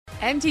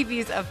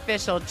MTV's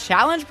official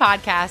Challenge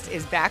podcast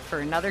is back for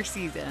another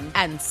season.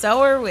 And so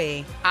are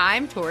we.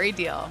 I'm Tori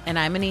Deal. And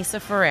I'm Anissa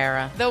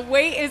Ferreira. The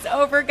wait is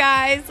over,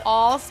 guys.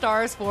 All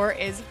Stars 4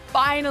 is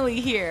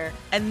finally here.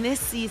 And this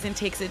season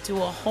takes it to a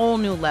whole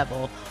new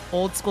level.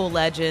 Old school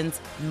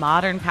legends,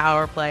 modern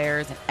power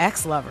players, and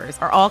ex-lovers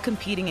are all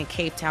competing in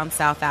Cape Town,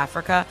 South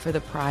Africa for the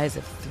prize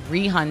of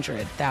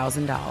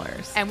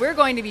 $300,000. And we're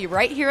going to be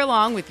right here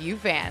along with you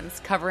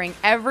fans, covering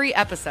every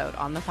episode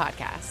on the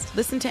podcast.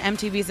 Listen to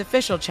MTV's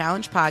official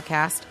Challenge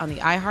podcast on the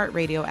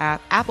iHeartRadio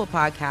app, Apple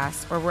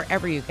Podcasts, or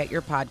wherever you get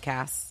your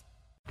podcasts.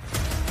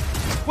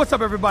 What's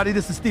up, everybody?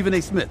 This is Stephen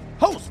A. Smith,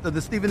 host of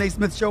the Stephen A.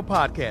 Smith Show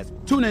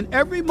podcast. Tune in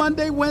every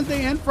Monday,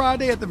 Wednesday, and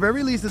Friday at the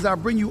very least as I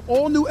bring you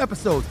all new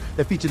episodes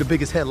that feature the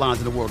biggest headlines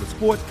in the world of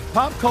sports,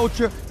 pop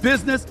culture,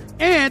 business,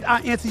 and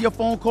I answer your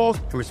phone calls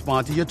and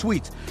respond to your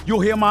tweets. You'll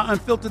hear my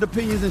unfiltered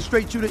opinions and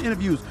straight-shooter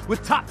interviews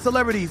with top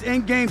celebrities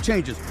and game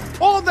changers.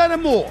 All that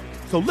and more.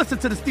 So listen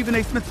to the Stephen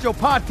A. Smith Show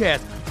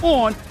podcast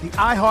on the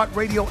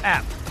iHeartRadio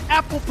app,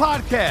 Apple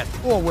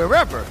Podcasts, or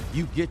wherever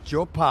you get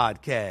your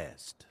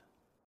podcast.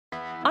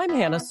 I'm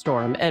Hannah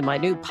Storm, and my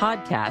new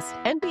podcast,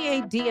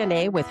 NBA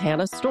DNA with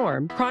Hannah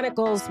Storm,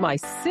 chronicles my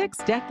 6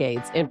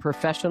 decades in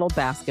professional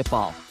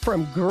basketball.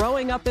 From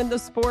growing up in the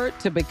sport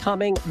to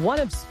becoming one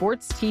of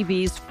sports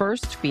TV's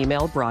first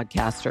female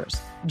broadcasters.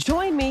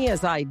 Join me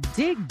as I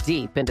dig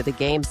deep into the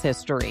game's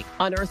history,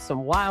 unearth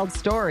some wild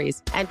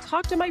stories, and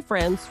talk to my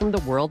friends from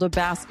the world of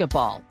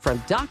basketball,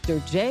 from Dr.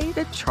 J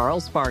to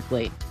Charles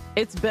Barkley.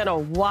 It's been a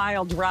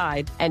wild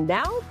ride, and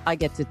now I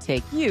get to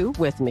take you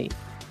with me.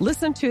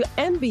 Listen to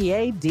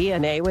NBA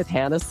DNA with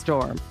Hannah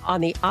Storm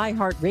on the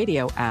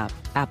iHeartRadio app,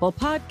 Apple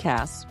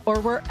Podcasts, or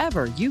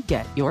wherever you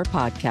get your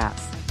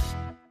podcasts.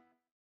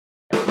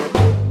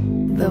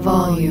 The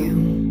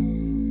Volume.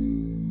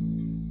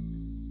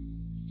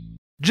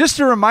 Just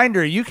a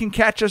reminder, you can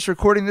catch us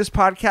recording this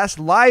podcast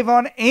live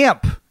on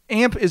AMP.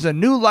 AMP is a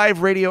new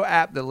live radio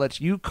app that lets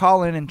you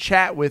call in and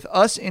chat with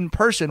us in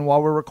person while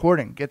we're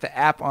recording. Get the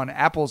app on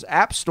Apple's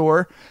App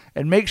Store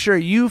and make sure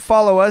you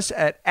follow us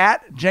at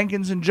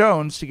Jenkins and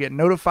Jonez to get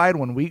notified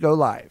when we go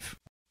live.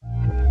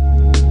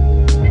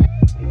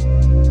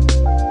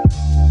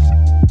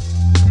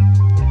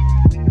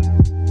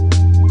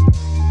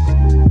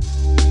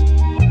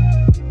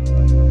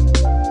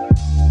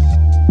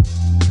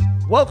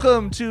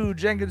 Welcome to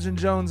Jenkins and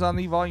Jonez on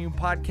the Volume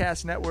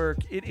Podcast Network.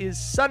 It is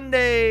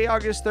Sunday,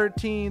 August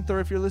 13th,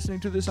 or if you're listening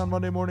to this on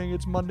Monday morning,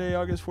 it's Monday,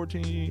 August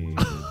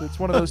 14th. It's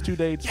one of those 2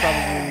 dates,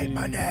 probably.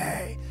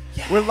 Monday.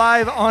 We're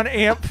live on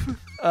AMP.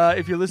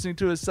 If you're listening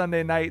to us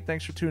Sunday night,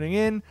 thanks for tuning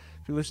in.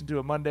 If you listen to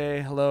it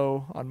Monday,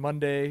 hello on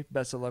Monday.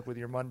 Best of luck with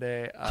your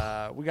Monday.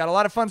 We got a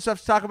lot of fun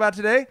stuff to talk about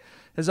today.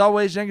 As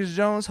always, Jenkins and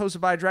Jonez,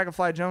 hosted by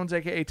Dragonfly Jones,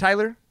 a.k.a.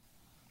 Tyler.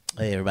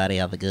 Hey, everybody,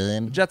 how's it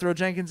going? Jethro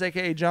Jenkins,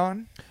 a.k.a.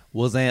 John.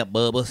 What's up,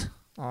 Bubba's?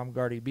 I'm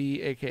Gardy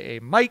B, a.k.a.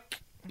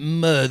 Mike.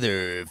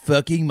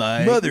 Motherfucking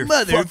Mike.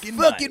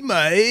 Motherfucking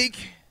Mike.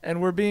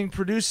 And we're being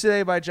produced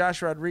today by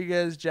Josh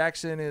Rodriguez.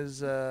 Jackson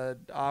is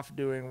off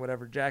doing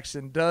whatever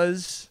Jackson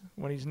does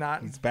when he's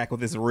not. He's back with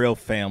his real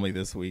family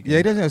this week. Yeah,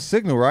 he doesn't have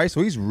signal, right?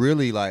 So he's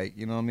really like,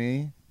 you know what I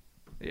mean?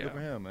 Yeah, good for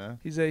him, man.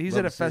 He's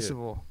at a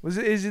festival.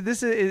 Is he at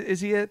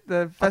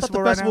the festival? I thought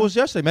the festival was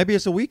yesterday. Maybe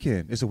it's a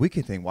weekend. It's a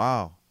weekend thing.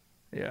 Wow.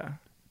 Yeah.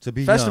 To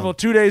be festival young.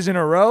 2 days in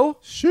a row.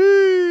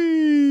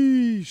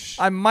 Sheesh.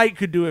 I might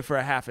could do it for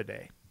a half a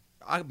day.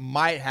 I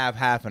might have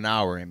half an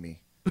hour in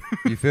me.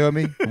 You feel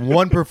me?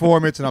 One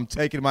performance and I'm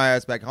taking my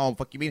ass back home.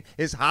 Fuck you mean?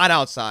 It's hot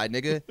outside,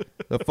 nigga.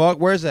 The fuck?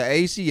 Where's the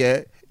AC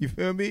at? You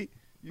feel me?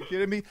 You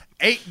kidding me?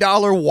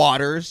 $8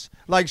 waters.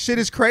 Like shit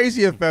is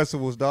crazy at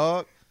festivals,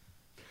 dog.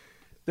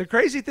 The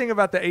crazy thing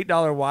about the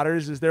 $8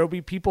 waters is there will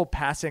be people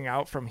passing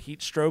out from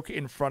heat stroke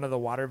in front of the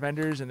water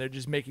vendors, and they're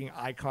just making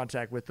eye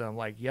contact with them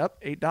like, yep,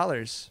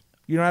 $8.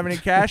 You don't have any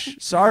cash?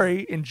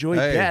 Sorry. Enjoy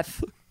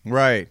death.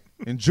 Right.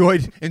 Enjoy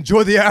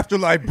the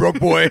afterlife, broke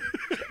boy.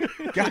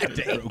 God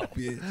damn.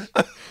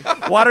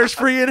 Water's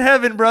free in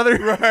heaven, brother.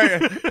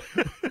 Right.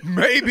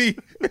 Maybe.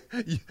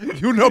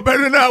 You know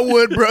better than I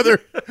would, brother.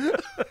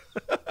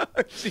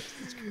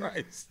 Jesus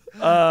Christ.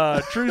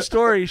 True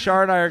story.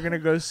 Shar and I are going to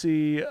go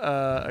see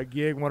a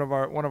gig, one of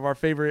our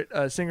favorite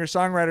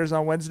singer-songwriters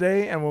on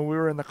Wednesday. And when we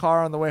were in the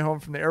car on the way home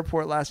from the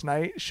airport last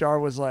night, Shar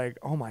was like,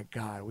 oh my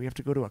God, we have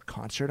to go to a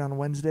concert on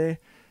Wednesday.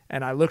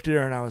 And I looked at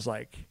her and I was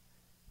like,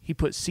 he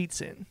put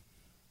seats in.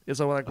 It's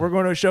like, we're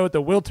going to a show at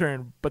the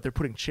Wiltern, but they're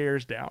putting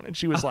chairs down. And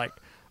she was like,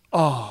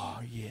 oh,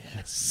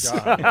 yes.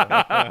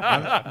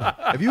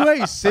 If you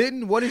ain't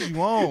sitting, what is you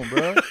on,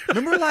 bro?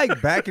 Remember,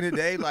 like, back in the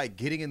day, like,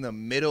 getting in the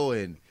middle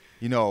and,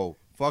 you know,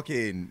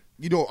 fucking,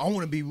 you know, I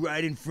want to be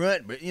right in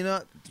front, but, you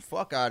know,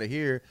 fuck out of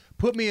here.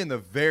 Put me in the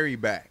very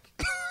back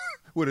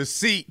with a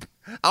seat.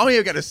 I don't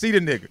even got to see the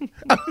nigga.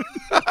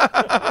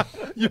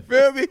 You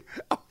feel me?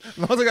 As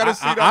long as I got a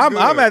seat,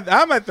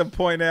 I'm at the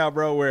point now,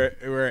 bro, where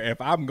if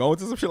I'm going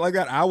to some shit like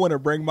that, I want to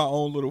bring my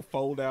own little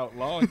fold out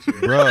lawn chair.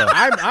 Bro.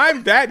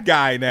 I'm that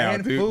guy now,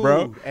 and dude, food,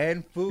 bro.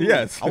 And food.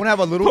 Yes. I want to have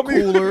a little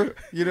cooler.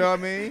 You know what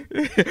I mean?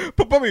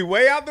 Put me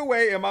way out the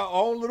way in my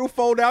own little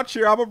fold out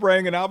chair I'm gonna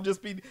bring, and I'll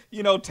just be,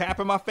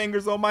 tapping my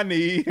fingers on my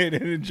knee and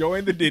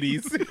enjoying the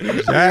ditties.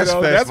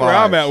 That's where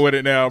I'm at with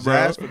it now,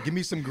 bro. Give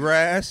me some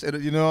grass,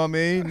 and you know what I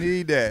mean?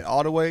 Need that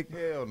all the way.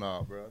 Hell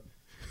no, bro.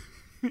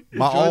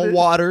 My own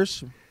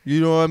waters. You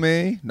know what I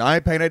mean? Now I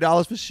ain't paying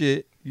 $8 for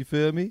shit. You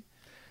feel me?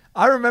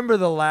 I remember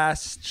the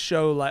last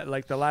show,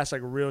 like the last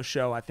real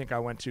show I think I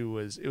went to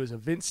was a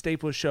Vince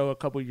Staples show a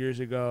couple years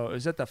ago. It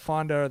was at the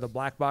Fonda or the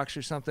Black Box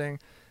or something,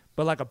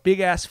 but like a big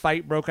ass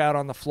fight broke out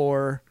on the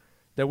floor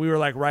that we were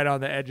like right on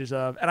the edges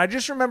of, and I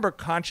just remember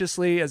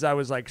consciously as I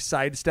was like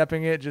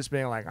sidestepping it, just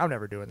being like, I'm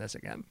never doing this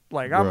again.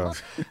 Like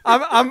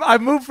I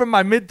moved from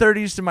my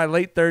mid-30s to my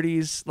late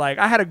 30s. Like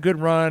I had a good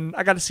run.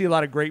 I got to see a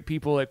lot of great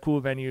people at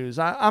cool venues.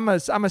 I'm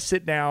a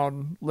sit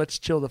down, let's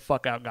chill the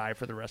fuck out guy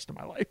for the rest of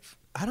my life.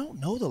 I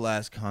don't know the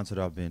last concert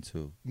I've been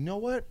to. You know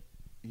what?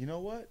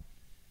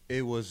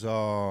 It was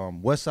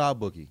West Side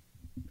Boogie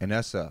and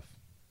SF.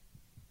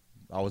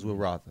 I was with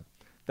Rotha.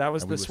 That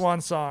was the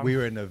swan song. We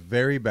were in the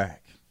very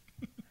back.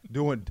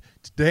 Doing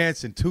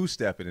dancing,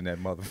 two-stepping in that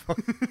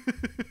motherfucker.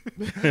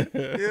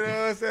 You know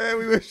what I'm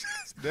saying?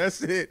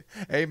 That's it.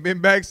 Ain't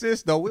been back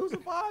since, though. It was a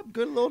vibe.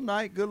 Good little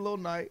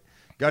night.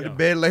 Got to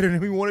bed later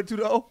than we wanted to,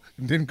 though.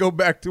 Didn't go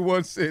back to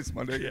one since,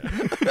 my nigga.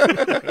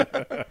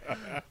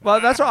 Yeah. Well,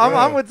 that's what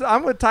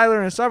I'm with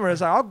Tyler and Summer. It's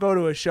like I'll go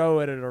to a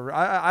show at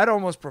I'd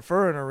almost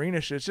prefer an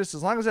arena show. It's just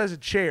as long as it has a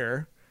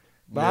chair.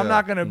 But I'm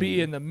not going to be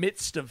in the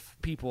midst of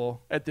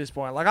people at this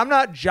point. Like, I'm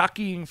not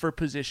jockeying for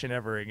position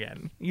ever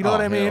again. You know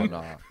what I mean?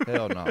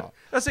 Hell no.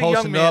 That's a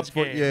young man's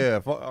game.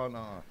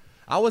 No.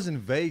 I was in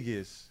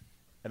Vegas,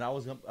 and I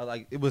was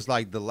like, it was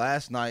like the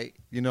last night,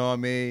 you know what I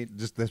mean,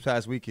 just this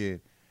past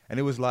weekend, and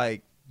it was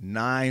like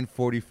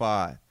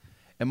 9:45.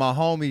 And my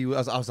homie,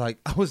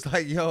 I was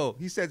like, yo,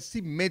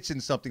 he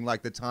mentioned something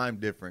like the time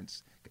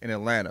difference in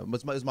Atlanta.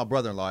 It's my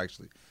brother-in-law,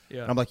 actually.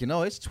 Yeah. And I'm like,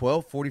 it's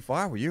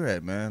 12:45 where you're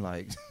at, man.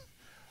 Like,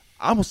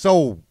 I'm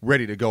so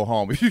ready to go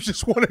home. If you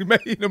just want to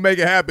make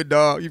it happen,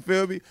 dog. You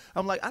feel me?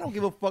 I'm like, I don't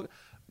give a fuck.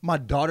 My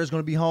daughter's going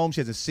to be home.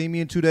 She hasn't seen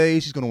me in 2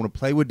 days. She's going to want to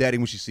play with daddy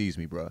when she sees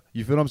me, bro.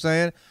 You feel what I'm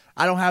saying?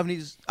 I don't have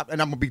any,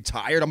 and I'm going to be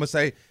tired. I'm going to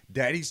say,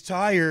 daddy's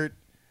tired.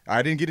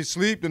 I didn't get to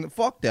sleep. Then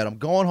fuck that. I'm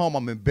going home.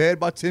 I'm in bed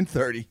by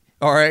 10:30.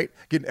 All right?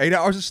 Getting 8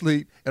 hours of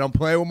sleep, and I'm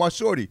playing with my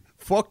shorty.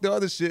 Fuck the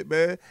other shit,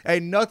 man.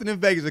 Ain't nothing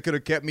in Vegas that could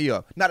have kept me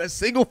up. Not a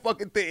single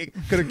fucking thing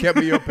could have kept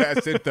me up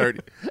past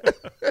 10:30.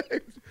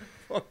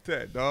 Fuck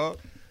that, dog.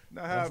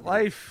 That's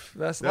life.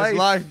 That's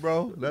life,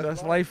 bro.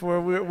 That's life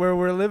where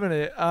we're living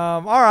it.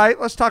 All right,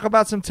 let's talk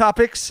about some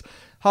topics.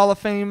 Hall of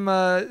Fame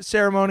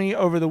ceremony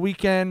over the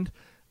weekend.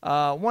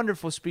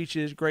 Wonderful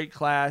speeches, great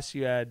class.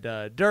 You had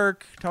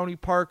Dirk, Tony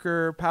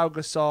Parker, Pau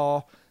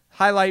Gasol.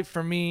 Highlight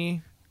for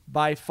me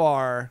by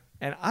far,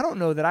 and I don't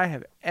know that I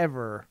have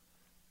ever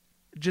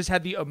just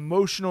had the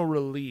emotional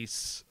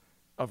release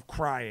of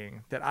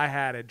crying that I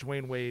had at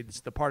Dwayne Wade's,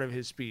 the part of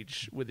his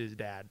speech with his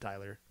dad,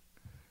 Tyler.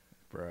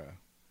 Bruh.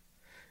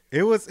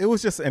 It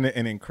was just an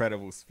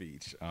incredible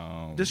speech.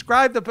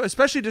 Describe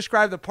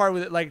the part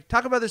with it. Like,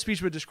 talk about the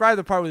speech, but describe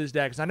the part with his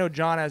dad, because I know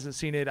John hasn't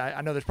seen it. I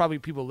know there's probably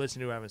people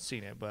listening who haven't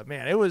seen it, but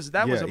man, was a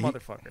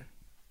motherfucker.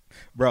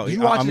 Bro, did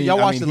you watch it? Y'all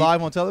watched it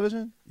live on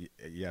television?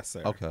 Yes,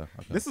 sir. Okay.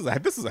 This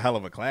is a hell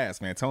of a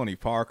class, man. Tony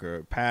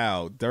Parker,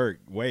 Powell, Dirk,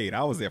 Wade.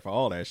 I was there for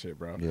all that shit,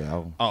 bro.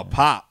 Yeah.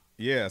 Pop.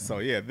 Yeah. So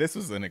yeah, this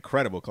was an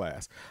incredible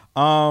class.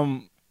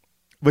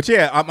 But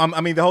yeah,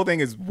 I mean, the whole thing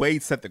is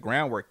Wade set the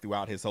groundwork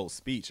throughout his whole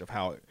speech of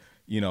how,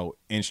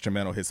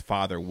 instrumental his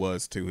father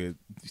was to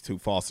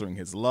fostering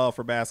his love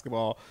for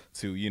basketball,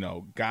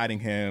 to,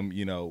 guiding him,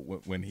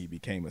 when he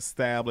became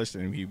established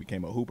and he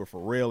became a hooper for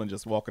real, and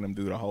just walking him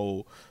through the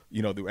whole,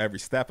 through every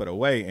step of the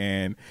way.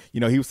 And, he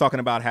was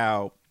talking about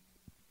how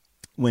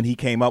when he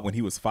came up, when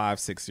he was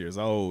 5-6 years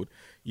old,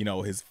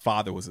 his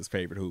father was his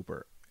favorite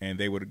hooper. And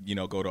they would,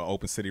 go to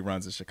open city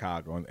runs in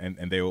Chicago,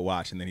 and they would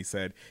watch. And then he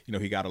said,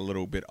 he got a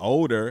little bit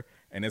older,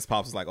 and his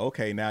pops was like,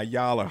 okay, now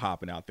y'all are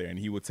hopping out there. And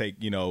he would take,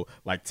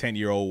 like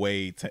 10-year-old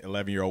Wade,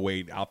 11-year-old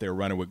Wade out there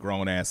running with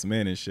grown-ass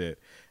men and shit.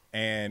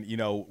 And,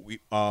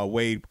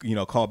 Wade,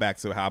 called back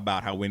to how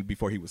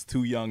before he was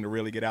too young to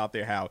really get out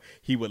there, how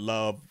he would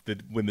love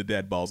when the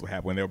dead balls would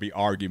happen, when there would be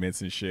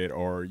arguments and shit,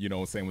 or,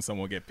 saying when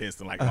someone would get pissed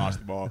and like launch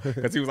the ball.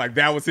 Because he was like,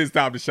 that was his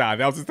time to shine.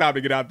 That was his time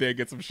to get out there and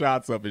get some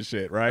shots up and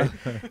shit, right?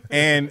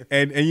 and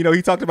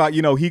he talked about,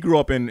 he grew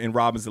up in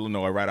Robbins,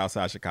 Illinois, right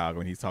outside Chicago.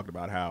 And he talked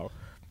about how,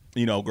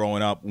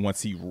 growing up,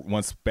 once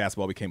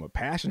basketball became a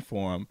passion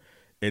for him,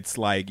 it's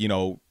like,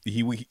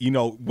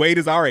 Wade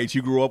is our age.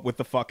 He grew up with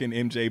the fucking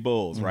MJ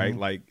Bulls, right?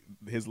 Like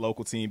his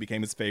local team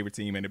became his favorite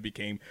team, and it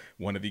became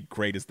one of the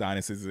greatest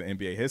dynasties in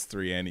NBA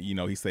history. And,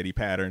 he said he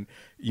patterned,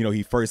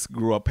 he first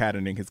grew up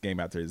patterning his game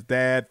after his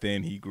dad.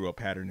 Then he grew up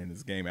patterning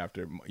his game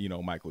after,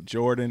 Michael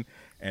Jordan.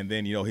 And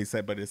then, he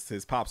said, but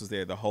his pops was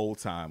there the whole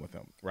time with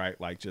him, right?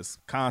 Like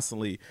just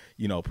constantly,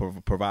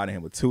 providing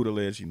him with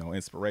tutelage,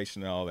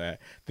 inspiration and all that.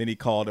 Then he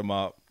called him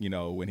up,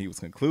 when he was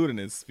concluding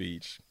his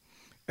speech.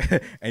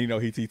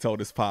 And he told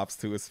his pops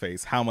to his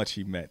face how much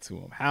he meant to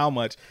him, how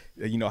much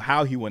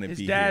how he wouldn't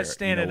be here. His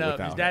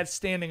dad's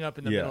standing up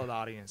in the middle of the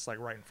audience, like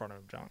right in front of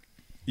him, John.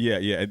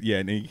 Yeah.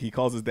 And he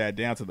calls his dad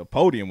down to the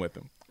podium with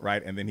him,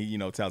 right? And then he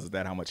tells his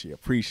dad how much he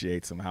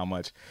appreciates him, how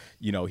much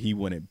he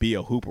wouldn't be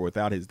a hooper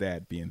without his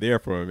dad being there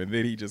for him. And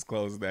then he just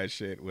closes that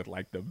shit with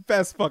like the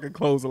best fucking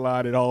closing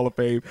line in Hall of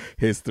Fame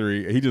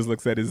history. He just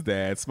looks at his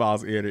dad,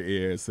 smiles ear to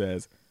ear, and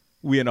says,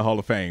 "We in the Hall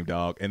of Fame,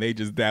 dog," and they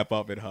just dap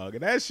up and hug,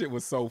 and that shit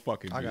was so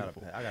fucking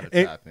beautiful. I gotta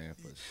tap in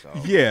for sure.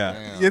 Yeah,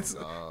 damn, it's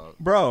dog.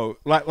 Bro,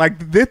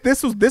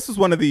 this was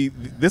one of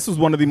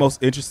the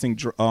most interesting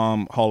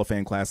Hall of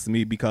Fame classes to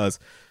me, because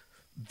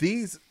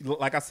these,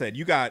 like I said,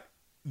 you got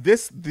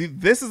this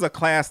is a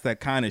class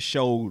that kind of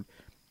showed.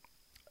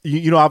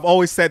 I've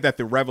always said that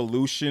the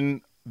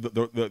revolution,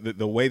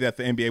 the way that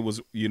the NBA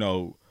was,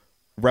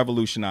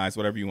 revolutionized,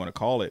 whatever you want to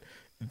call it,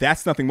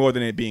 that's nothing more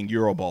than it being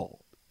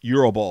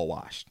Euroball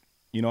washed.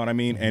 You know what I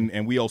mean?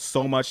 And we owe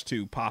so much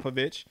to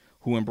Popovich,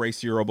 who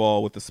embraced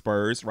Euroball with the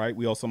Spurs, right?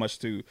 We owe so much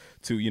to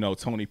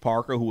Tony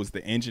Parker, who was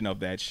the engine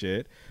of that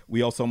shit.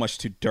 We owe so much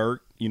to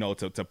Dirk,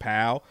 to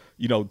Powell.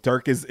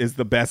 Dirk is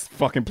the best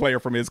fucking player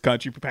from his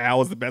country.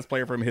 Powell is the best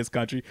player from his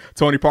country.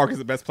 Tony Parker is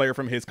the best player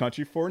from his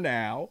country for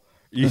now.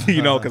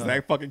 Because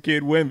that fucking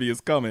kid Wemby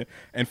is coming,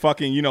 and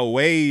fucking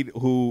Wade,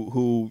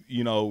 who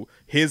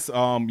his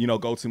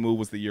go-to move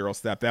was the Euro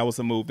step. That was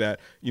a move that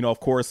of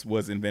course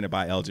was invented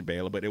by Elgin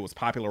Baylor, but it was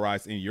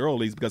popularized in Euro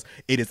leagues because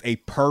it is a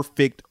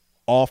perfect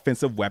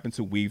offensive weapon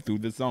to weave through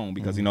the zone,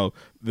 because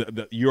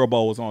the Euro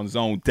Bowl was on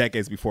zone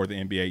decades before the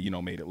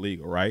NBA made it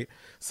legal, right?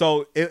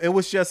 So it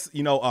was just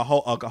a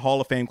Hall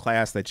of Fame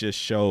class that just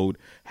showed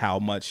how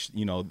much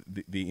the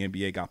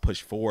NBA got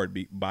pushed forward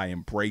by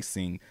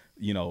embracing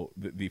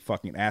the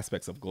fucking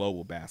aspects of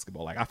global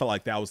basketball. Like I felt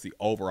like that was the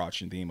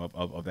overarching theme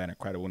of that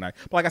incredible night.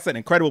 But like I said,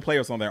 incredible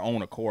players on their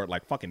own accord,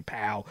 like fucking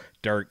Powell,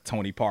 Dirk,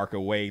 Tony Parker,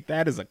 Wade.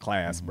 That is a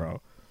class,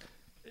 bro.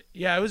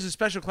 Yeah, it was a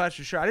special class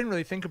for sure. I didn't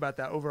really think about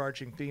that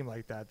overarching theme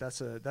like that.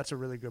 That's a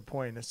really good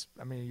point.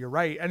 You're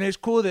right, and it's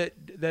cool that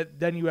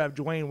then you have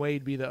Dwayne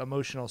Wade be the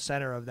emotional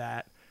center of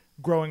that.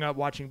 Growing up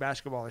watching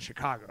basketball in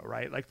Chicago,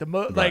 right? Like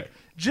like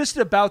just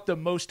about the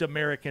most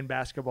American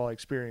basketball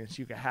experience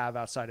you could have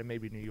outside of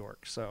maybe New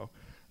York. So,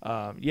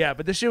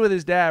 but the shit with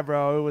his dad,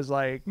 bro, it was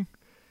like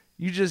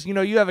you just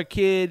you have a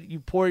kid, you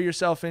pour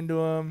yourself into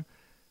him.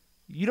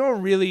 You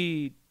don't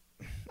really.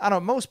 I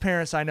don't know, most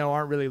parents I know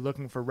aren't really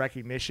looking for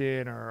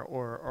recognition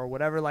or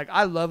whatever. Like,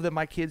 I love that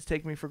my kids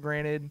take me for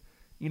granted.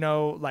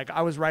 Like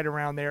I was right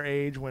around their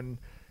age when,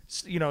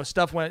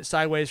 stuff went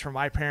sideways for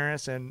my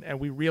parents and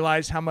we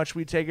realized how much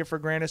we take it for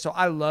granted. So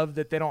I love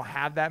that they don't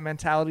have that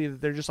mentality, that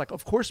they're just like,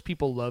 of course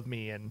people love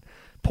me and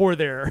pour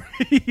their,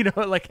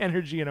 like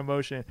energy and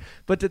emotion.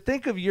 But to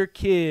think of your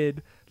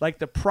kid, like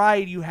the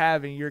pride you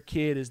have in your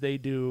kid as they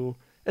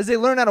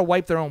learn how to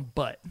wipe their own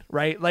butt,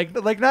 right?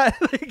 Like not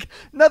like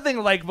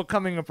nothing like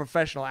becoming a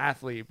professional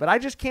athlete, but I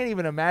just can't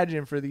even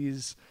imagine for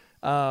these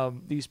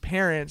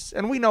parents,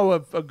 and we know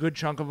a good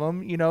chunk of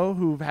them,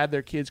 who've had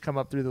their kids come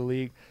up through the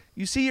league.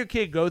 You see your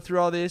kid go through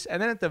all this,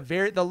 and then at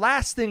the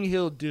last thing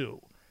he'll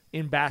do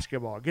in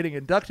basketball, getting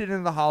inducted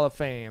into the Hall of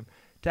Fame,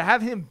 to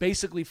have him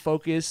basically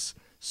focus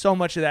so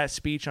much of that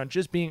speech on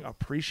just being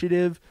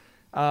appreciative.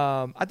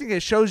 I think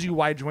it shows you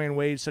why Dwayne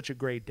Wade's such a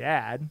great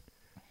dad.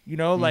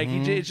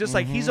 It's just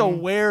like he's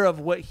aware of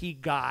what he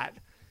got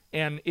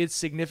and its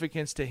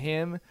significance to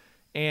him.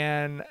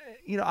 And,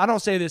 I don't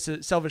say this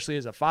selfishly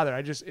as a father.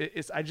 I just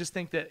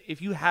think that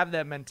if you have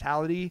that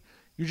mentality,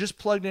 you're just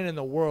plugged in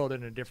the world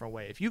in a different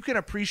way. If you can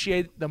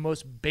appreciate the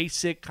most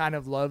basic kind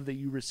of love that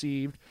you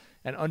received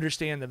and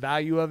understand the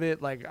value of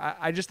it, like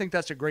I just think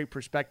that's a great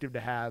perspective to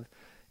have.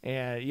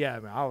 And yeah,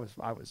 man, I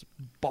was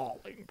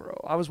bawling,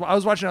 bro. I was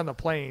watching on the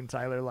plane,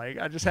 Tyler. Like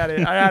I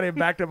had it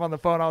backed up on the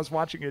phone. I was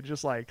watching it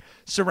just like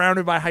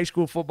surrounded by high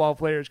school football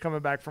players coming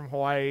back from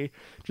Hawaii,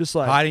 just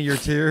like hiding your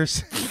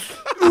tears.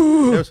 They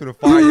was gonna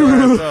fire your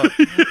ass up.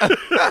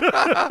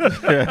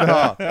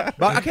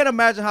 But I can't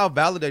imagine how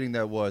validating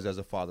that was as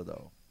a father,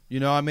 though.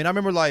 I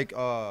remember like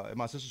at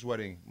my sister's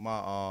wedding,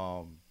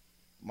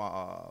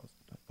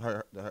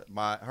 her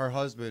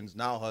husband's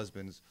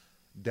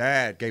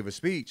dad gave a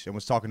speech and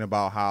was talking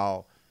about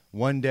how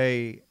one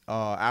day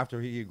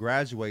after he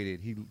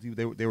graduated,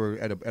 they were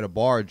at a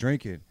bar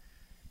drinking,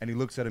 and he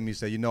looks at him and he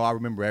said, I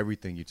remember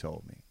everything you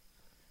told me.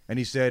 And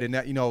he said, and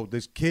that,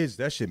 this kids,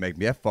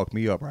 that fucked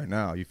me up right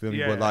now. You feel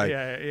me? But like,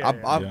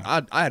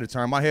 I had to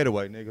turn my head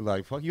away, nigga.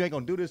 Like, fuck, you ain't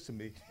gonna do this to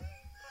me.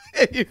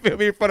 You feel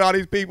me? In front of all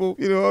these people,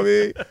 you know what I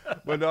mean?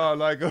 But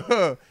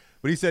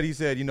But he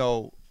said, you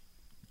know,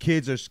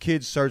 kids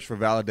search for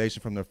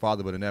validation from their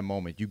father, but in that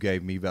moment, you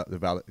gave me the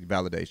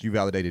validation. You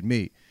validated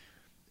me.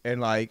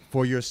 And like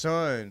for your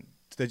son,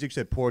 that you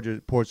said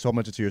poured so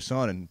much into your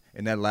son, and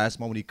in that last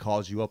moment, he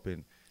calls you up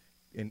and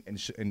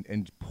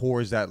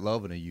pours that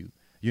love into you.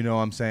 You know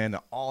what I'm saying?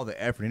 All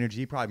the effort, energy.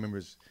 He probably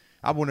remembers.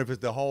 I wonder if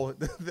it's the whole,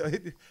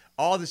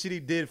 all the shit he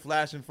did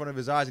flash in front of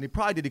his eyes, and he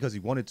probably did it because he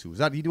wanted to.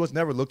 He was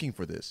never looking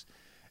for this,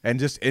 and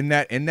just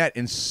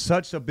in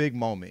such a big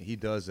moment, he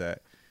does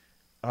that.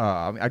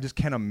 I mean, I just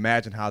can't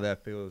imagine how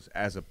that feels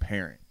as a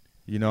parent.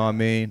 You know what I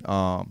mean?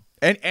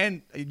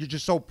 And you're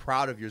just so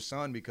proud of your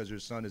son because your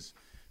son is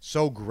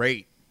so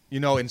great. You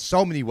know, in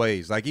so many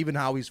ways, like even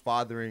how he's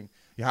fathering,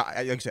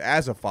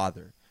 as a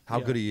father, how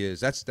good he is.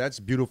 That's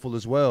beautiful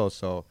as well.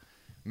 So,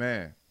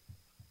 man.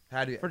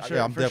 I'm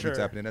definitely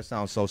tapping in. That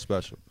sounds so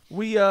special.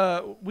 We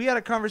had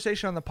a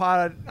conversation on the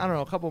pod, I don't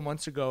know, a couple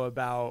months ago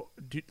about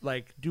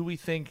do we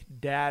think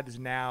dads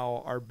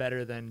now are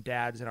better than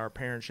dads in our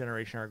parents'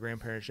 generation, our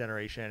grandparents'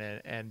 generation,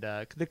 and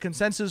the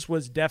consensus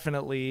was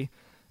definitely,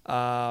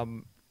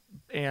 and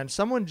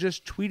someone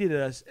just tweeted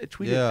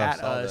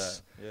at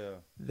us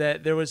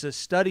that there was a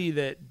study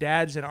that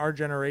dads in our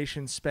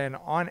generation spend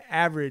on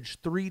average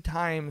 3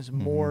 times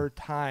more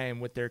time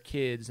with their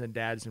kids than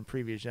dads in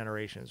previous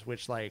generations,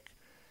 which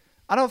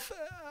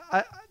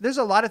there's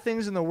a lot of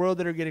things in the world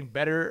that are getting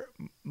better.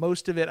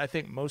 Most of it, I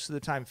think most of the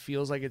time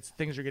feels like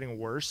things are getting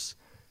worse.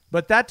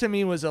 But that to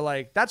me was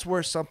that's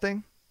worth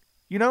something,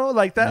 you know,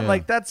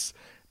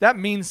 that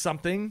means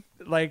something.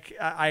 Like,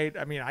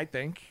 I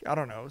think, I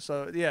don't know.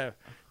 So yeah,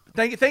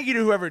 thank you to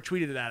whoever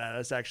tweeted that at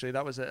us. Actually,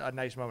 that was a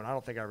nice moment. I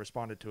don't think I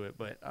responded to it,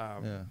 but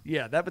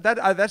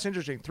that's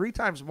interesting. 3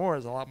 times more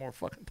is a lot more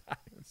fucking time.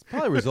 It's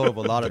probably a result of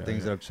a lot of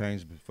things that have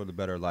changed for the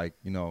better. Like,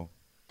 you know,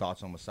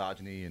 thoughts on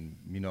misogyny and,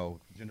 you know,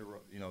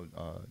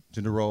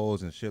 gender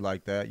roles and shit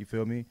like that. You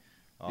feel me?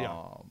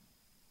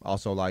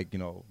 Also, like, you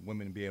know,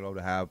 women being able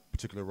to have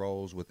particular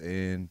roles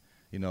within,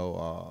 you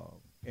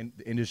know, in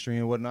the industry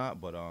and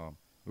whatnot. But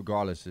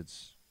regardless,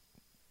 it's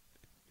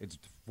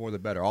for the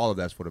better. All of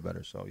that's for the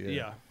better. So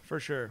yeah, for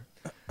sure.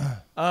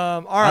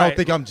 All right. I don't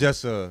think I'm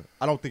just a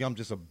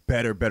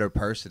better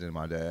person than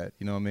my dad.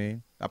 You know what I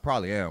mean? I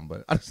probably am,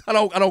 but I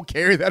don't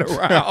carry that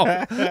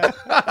around.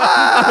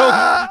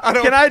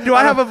 Do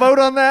I have a vote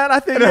on that?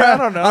 I think I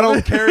don't know. I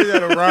don't carry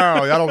that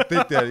around. I don't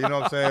think that. You know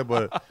what I'm saying?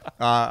 But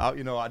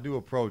I do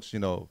approach. You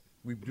know,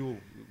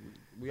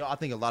 I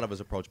think a lot of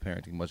us approach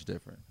parenting much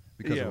different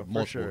because of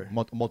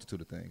multitude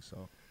of things.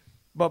 So,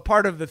 but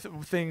part of the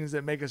things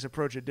that make us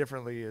approach it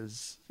differently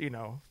is, you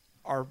know,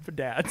 our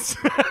dads.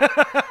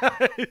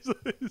 Yes.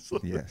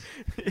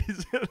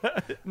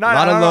 A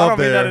lot of love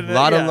there. A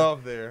lot of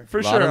love there.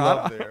 For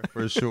sure.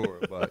 For sure.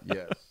 But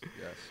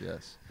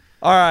yes.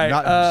 All right.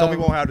 Some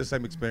people won't have the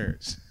same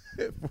experience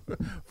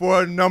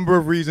for a number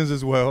of reasons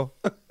as well.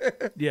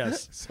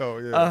 Yes. So,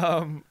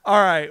 yeah.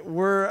 All right.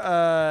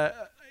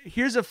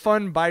 Here's a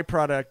fun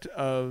byproduct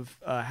of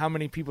how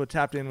many people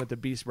tapped in with the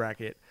Beast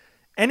Bracket.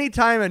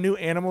 Anytime a new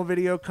animal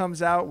video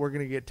comes out, we're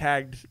going to get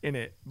tagged in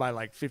it by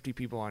like 50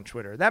 people on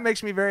Twitter. That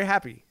makes me very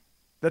happy.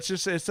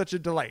 It's such a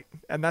delight.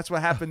 And that's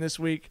what happened this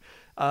week.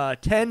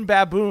 10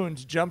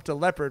 baboons jumped a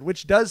leopard,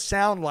 which does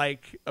sound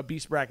like a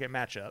Beast Bracket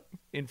matchup,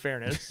 in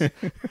fairness.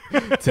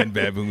 10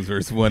 baboons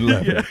versus 1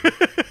 leopard.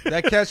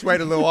 That catch rate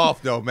a little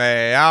off, though,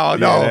 man. I don't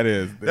know. That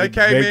is. They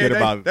get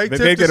about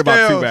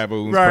 2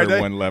 baboons per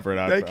 1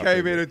 leopard. They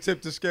came in and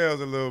tipped the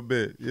scales a little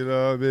bit. You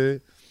know what I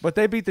mean? But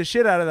they beat the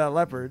shit out of that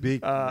leopard.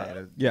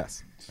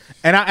 Yes.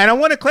 And I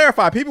want to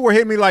clarify. People were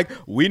hitting me like,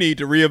 we need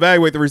to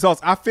reevaluate the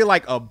results. I feel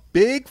like a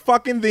big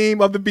fucking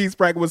theme of the Beast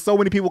Bracket was so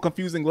many people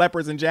confusing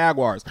leopards and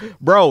jaguars.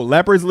 Bro,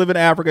 leopards live in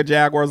Africa.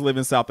 Jaguars live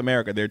in South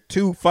America. They're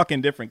 2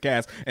 fucking different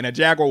casts. And a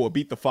jaguar will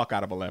beat the fuck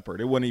out of a leopard.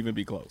 It wouldn't even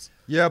be close.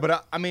 Yeah,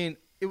 but I mean,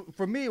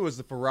 for me, it was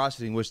the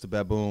ferocity in which the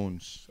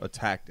baboons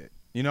attacked it.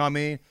 You know what I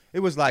mean?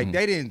 It was like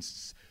they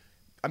didn't...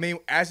 I mean,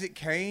 as it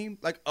came,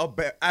 like a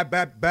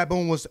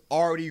baboon was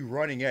already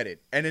running at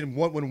it. And then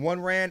when one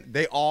ran,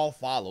 they all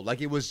followed.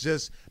 Like, it was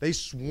just, they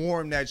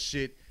swarmed that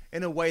shit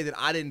in a way that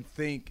I didn't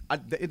think,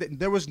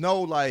 there was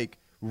no, like,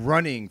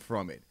 running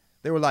from it.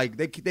 They were like,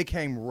 they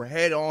came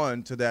head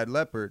on to that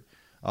leopard.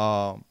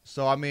 So,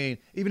 I mean,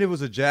 even if it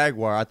was a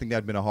jaguar, I think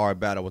that'd been a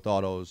hard battle with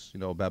all those, you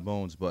know,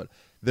 baboons. But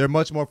they're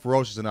much more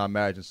ferocious than I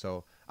imagined.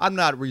 So, I'm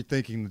not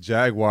rethinking the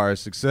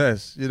jaguar's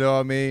success. You know what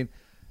I mean?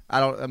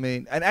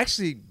 And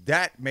actually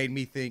that made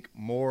me think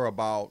more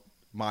about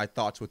my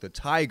thoughts with the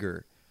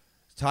tiger.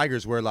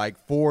 Tigers were like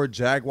 4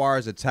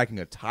 jaguars attacking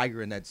a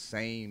tiger in that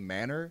same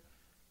manner.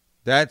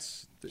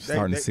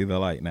 Starting to see the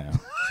light now.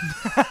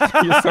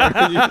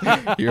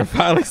 You're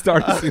finally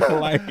starting to see the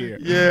light here.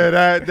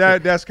 Yeah,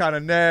 that's kind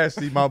of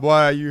nasty, my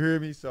boy. You hear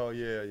me? So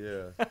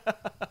yeah.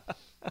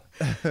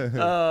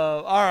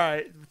 All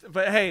right.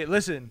 But hey,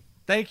 listen.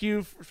 Thank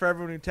you for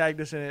everyone who tagged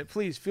us in it.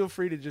 Please feel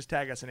free to just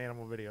tag us in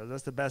animal videos.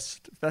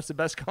 That's the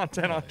best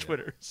content on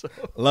Twitter. So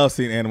love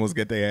seeing animals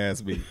get their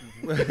ass beat.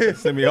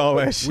 Send me all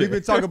that shit. We've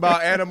been talking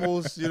about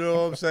animals, you know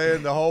what I'm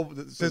saying? The whole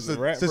since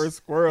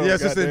squirrel. Yeah,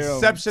 since the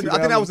inception. I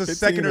think that was the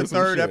second or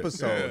third shit.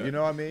 episode. Yeah. You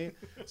know what I mean?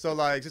 So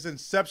like just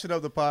inception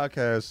of the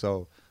podcast.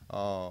 So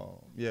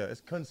yeah,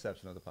 it's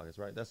conception of the podcast,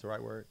 right? That's the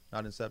right word,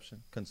 not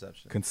inception.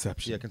 Conception.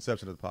 Conception. Yeah,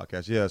 conception of the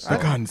podcast. Yeah, so The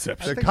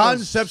conception. the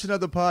conception of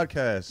the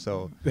podcast.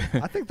 So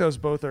I think those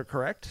both are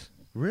correct.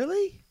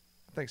 really.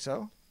 I think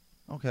so.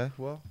 Okay,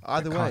 well,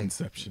 either way.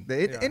 Conception.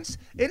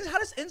 How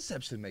does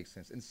inception make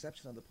sense?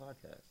 Inception of the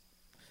podcast.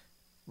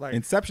 Like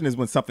Inception is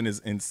when something is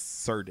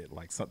inserted,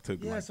 like something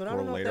to Yeah, like so I throw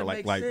don't know if later,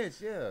 that like makes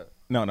sense.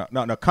 Yeah.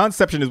 no.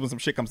 Conception is when some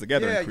shit comes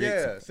together and creates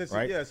Yeah. something, Since-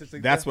 right? yeah, since-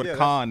 That's what yeah,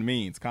 con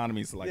means. Con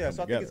means to like Yeah, come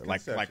so I think together, it's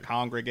like conception.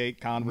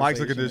 congregate, conversation. Mike's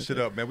looking and this shit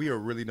up, man. We are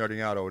really nerding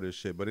out over this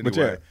shit. But But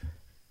anyway.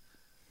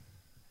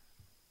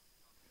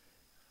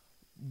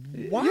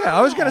 Wow. Yeah,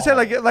 I was gonna say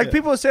like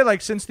people say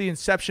like since the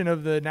inception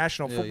of the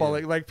National Football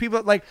League, like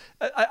people like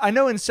I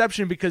know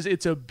inception because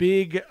it's a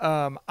big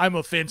I'm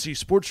a fancy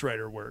sports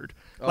writer word.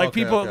 Like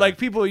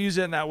people use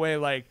it in that way,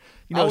 like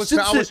since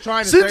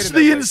the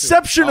the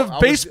inception of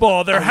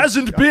baseball, there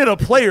hasn't been a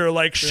player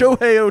like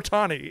Shohei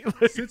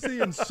Ohtani. Since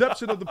the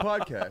inception of the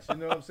podcast, you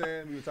know what I'm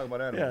saying? We were talking about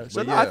animals. Yeah, so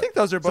But no, I think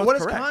those are both So what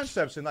correct. is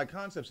conception? Like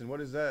conception,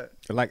 what is that?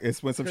 Like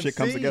it's when some shit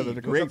comes together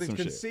to Conceived, when create some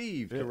something's shit.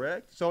 conceived,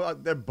 correct? So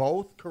they're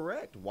both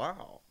correct.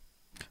 Wow.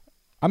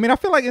 I mean, I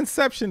feel like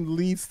inception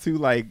leads to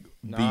like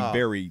the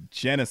very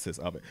genesis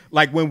of it.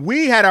 Like when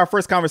we had our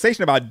first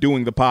conversation about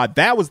doing the pod,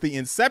 that was the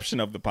inception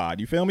of the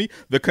pod. You feel me?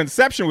 The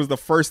conception was the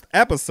first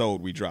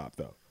episode we dropped,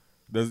 though.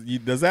 Does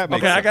that make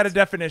sense? Okay, I got a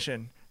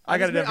definition. I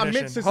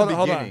meant since hold the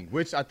on. beginning,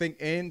 which I think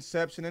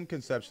inception and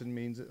conception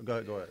means. Go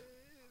ahead.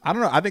 I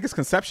don't know. I think it's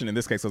conception in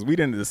this case because we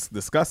didn't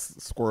discuss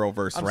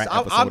Squirrelverse rat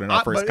episode in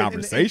our first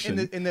conversation.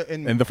 And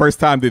the first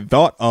time the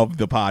thought of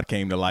the pod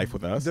came to life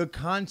with us. The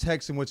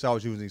context in which I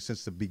was using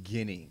since the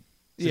beginning.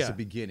 Since the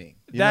beginning.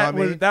 You that know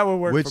what I mean? that would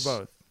work for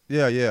both.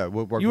 Yeah.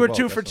 Would work You for were both.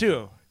 2 for That's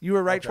 2. You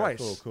were right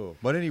twice. Cool.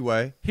 But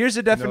anyway. Here's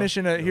the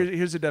definition.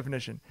 Here's the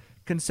definition.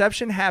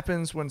 Conception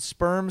happens when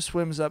sperm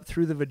swims up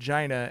through the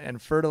vagina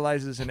and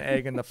fertilizes an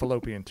egg in the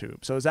fallopian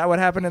tube. So is that what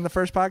happened in the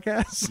first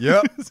podcast?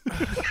 Yep.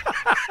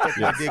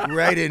 I dig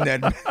right in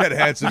that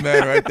handsome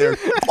man right there.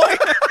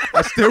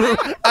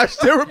 I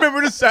still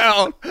remember the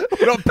sound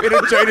when I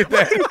penetrated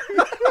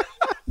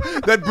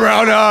that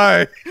brown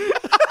eye.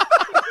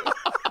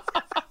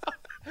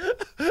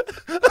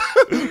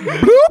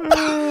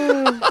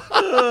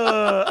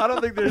 I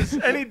don't think there's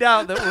any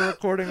doubt that we're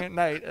recording at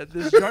night at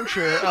this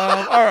juncture.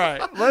 All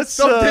right, let's.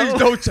 Some things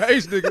don't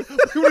change, nigga.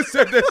 We would have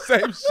said that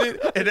same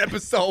shit in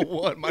episode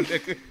 1, my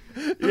nigga.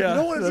 Yeah, you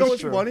know what? that's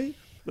What's true. funny?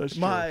 That's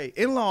My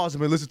in-laws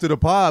have been listening to the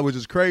pod, which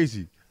is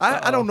crazy.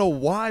 I don't know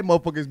why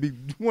motherfuckers be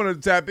wanting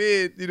to tap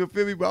in. You know,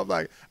 feel me? But I'm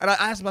like, and I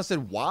asked them. I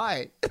said,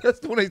 why? That's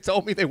when they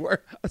told me they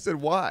were. I said,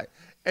 why?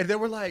 And they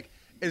were like,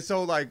 and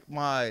so like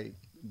my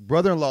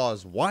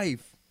brother-in-law's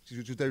wife,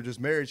 they were just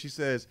married. She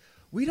says,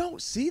 we don't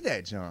see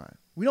that, John.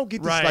 We don't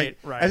get to Right,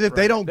 as if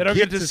they don't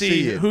get to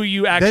see it. who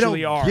you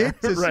actually are. They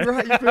don't get to see, Right.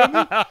 right? You feel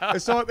me?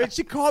 And so and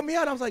she called me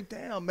out. I was like,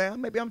 damn,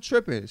 man, maybe I'm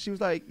tripping. She was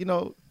like,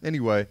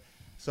 anyway.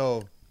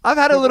 So I've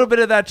had a little bit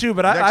of that too,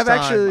 but I've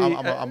next actually.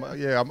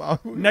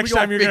 time, next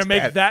time you're gonna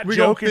make that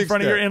joke in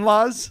front of your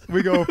in-laws.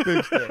 We gonna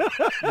fix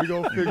that. We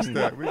gonna fix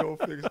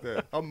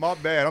that. My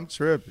bad. I'm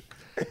tripping.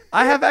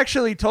 I have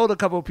actually told a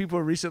couple of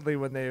people recently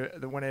when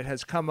it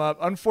has come up.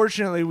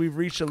 Unfortunately, we've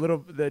reached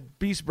the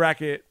Beast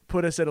Bracket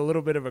put us at a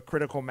little bit of a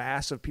critical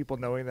mass of people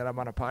knowing that I'm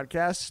on a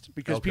podcast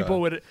because people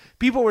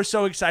were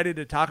so excited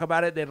to talk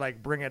about it, they'd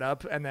like bring it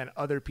up, and then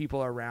other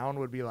people around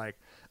would be like,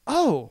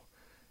 "Oh,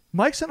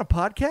 Mike's on a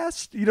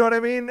podcast?" You know what I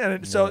mean?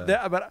 And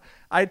but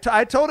I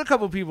told a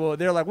couple of people,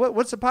 they're like,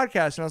 "What's the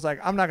podcast?" And I was like,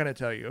 "I'm not going to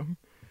tell you."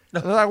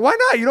 They're like, "Why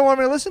not? You don't want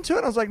me to listen to it?"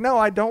 And I was like, "No,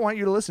 I don't want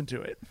you to listen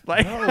to it."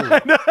 Like,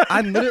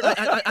 I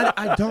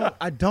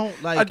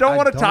don't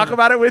want to talk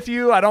about it with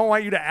you. I don't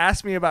want you to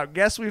ask me about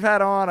guests we've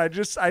had on. I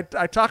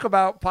talk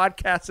about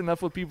podcasts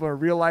enough with people in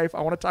real life.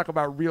 I want to talk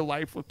about real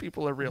life with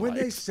people in real life. When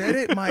they said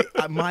it,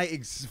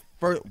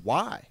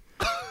 why?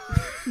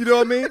 You know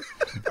what I mean?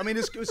 I mean,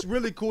 it's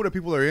really cool that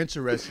people are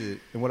interested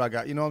in what I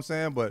got. You know what I'm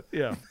saying? But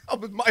yeah, that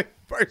was my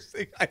first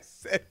thing I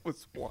said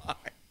was why.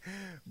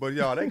 But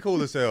y'all, they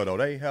cool as hell though.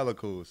 They hella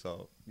cool.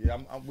 So yeah,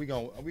 we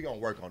gonna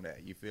work on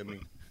that. You feel me?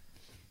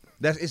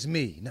 It's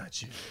me,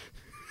 not you.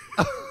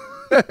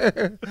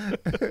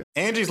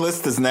 Angie's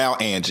List is now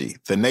Angie,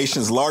 the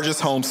nation's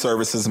largest home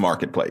services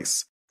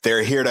marketplace.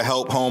 They're here to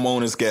help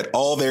homeowners get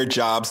all their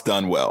jobs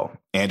done well.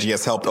 Angie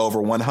has helped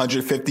over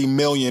 150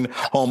 million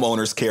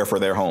homeowners care for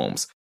their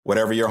homes.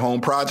 Whatever your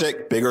home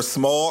project, big or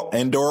small,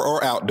 indoor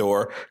or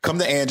outdoor, come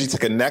to Angie to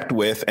connect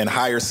with and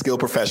hire skilled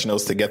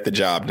professionals to get the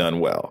job done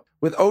well.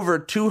 With over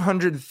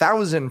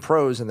 200,000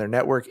 pros in their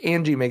network,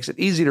 Angie makes it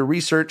easy to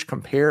research,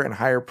 compare, and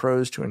hire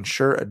pros to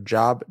ensure a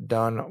job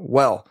done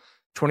well.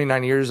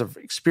 29 years of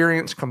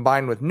experience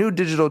combined with new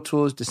digital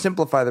tools to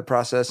simplify the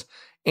process,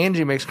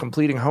 Angie makes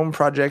completing home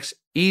projects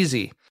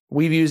easy.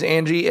 We've used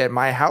Angie at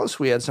my house.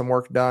 We had some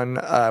work done.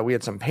 We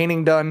had some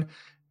painting done.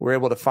 We were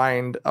able to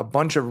find a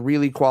bunch of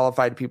really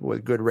qualified people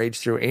with good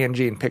rates through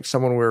Angie and pick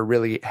someone we were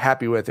really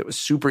happy with. It was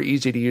super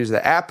easy to use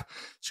the app,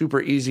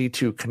 super easy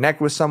to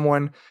connect with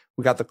someone.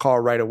 We got the call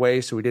right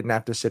away, so we didn't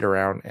have to sit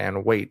around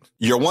and wait.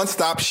 Your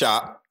one-stop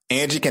shop,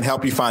 Angie can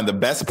help you find the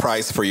best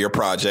price for your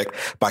project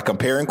by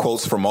comparing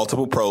quotes from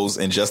multiple pros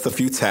in just a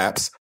few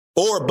taps,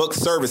 or book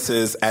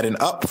services at an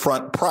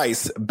upfront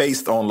price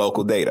based on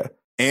local data.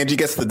 Angie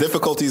gets the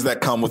difficulties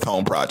that come with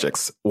home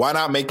projects. Why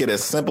not make it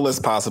as simple as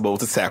possible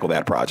to tackle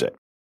that project?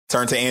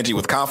 Turn to Angie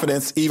with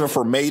confidence, even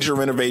for major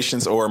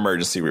renovations or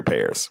emergency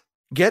repairs.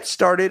 Get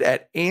started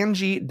at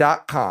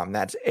Angie.com.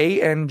 That's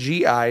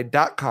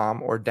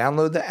ANGI.com, or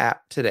download the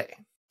app today.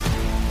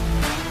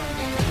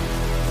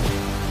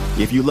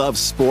 If you love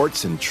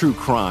sports and true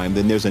crime,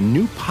 then there's a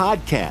new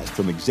podcast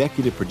from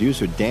executive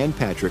producer Dan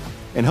Patrick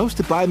and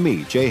hosted by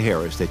me, Jay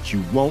Harris, that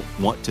you won't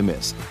want to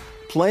miss.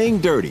 Playing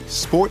Dirty: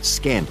 Sports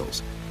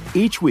Scandals.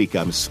 Each week,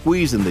 I'm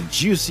squeezing the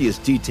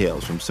juiciest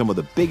details from some of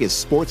the biggest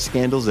sports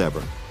scandals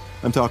ever.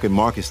 I'm talking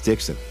Marcus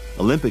Dixon,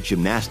 Olympic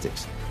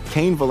gymnastics,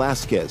 Cain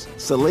Velasquez,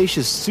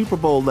 salacious Super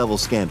Bowl-level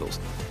scandals.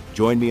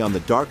 Join me on the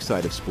dark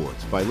side of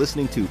sports by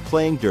listening to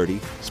Playing Dirty: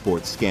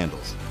 Sports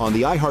Scandals on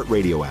the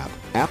iHeartRadio app,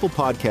 Apple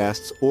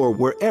Podcasts, or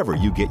wherever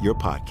you get your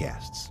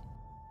podcasts.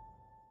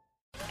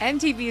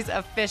 MTV's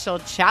official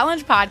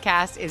Challenge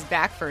podcast is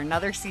back for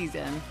another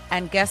season.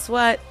 And guess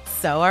what?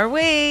 So are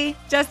we.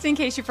 Just in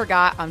case you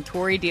forgot, I'm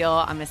Tori Deal.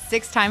 I'm a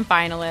 6-time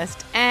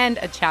finalist and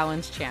a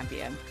Challenge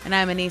champion. And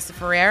I'm Anissa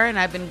Ferreira, and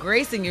I've been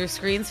gracing your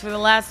screens for the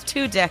last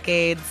 2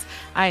 decades.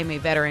 I am a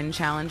veteran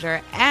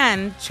challenger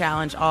and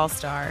Challenge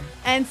All-Star.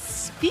 And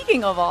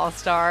speaking of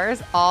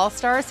All-Stars,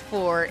 All-Stars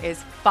 4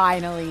 is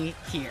finally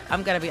here.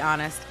 I'm going to be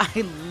honest.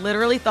 I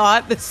literally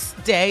thought this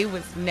day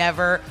was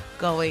never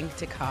going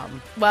to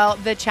come. Well,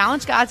 the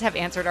Challenge gods have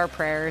answered our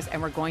prayers,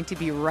 and we're going to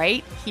be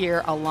right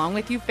here along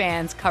with you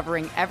fans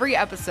covering every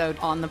episode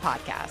on the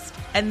podcast.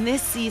 And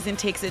this season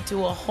takes it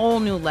to a whole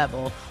new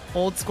level.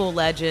 Old school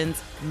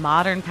legends,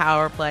 modern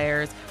power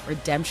players,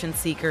 redemption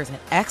seekers, and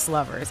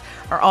ex-lovers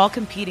are all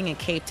competing in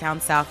Cape Town,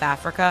 South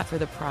Africa for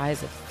the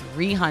prize of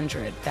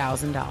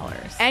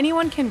 $300,000.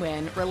 Anyone can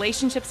win,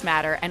 relationships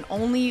matter, and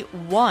only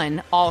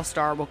one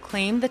All-Star will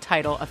claim the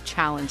title of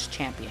Challenge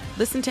champion.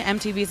 Listen to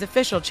MTV's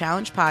official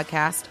Challenge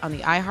podcast on the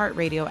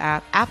iHeartRadio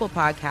app, Apple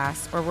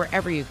Podcasts, or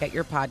wherever you get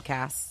your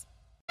podcasts.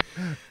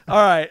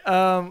 All right,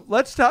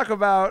 let's talk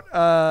about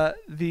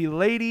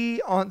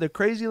the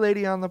crazy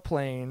lady on the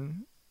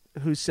plane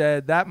who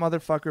said that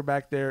motherfucker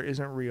back there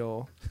isn't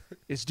real,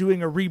 is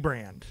doing a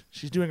rebrand.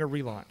 She's doing a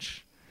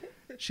relaunch.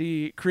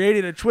 She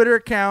created a Twitter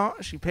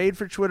account. She paid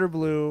for Twitter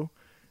Blue.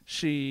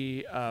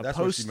 She that's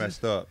where she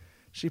messed up.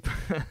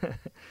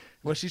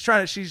 Well, she's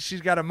trying to.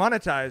 She's got to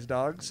monetize,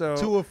 dog. So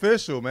too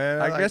official,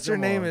 man. I guess her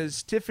name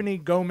is Tiffany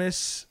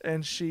Gomez,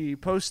 and she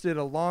posted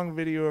a long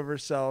video of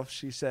herself.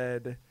 She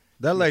said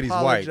that lady's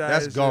white.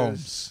 That's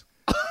Gomes.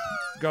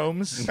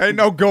 Gomes? Ain't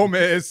no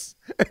Gomez.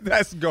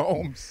 That's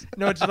Gomes.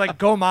 No, it's like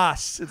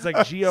Gomas. It's like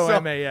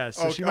Gomas.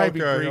 So she might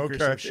be Greek or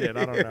some shit.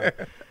 I don't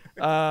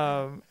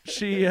know.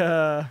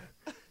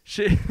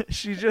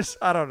 She just,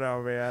 I don't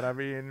know, man. I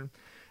mean,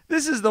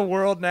 this is the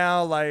world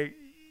now. Like,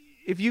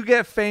 if you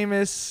get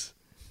famous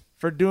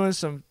for doing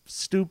some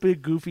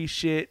stupid, goofy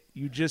shit,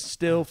 you just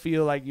still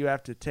feel like you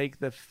have to take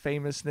the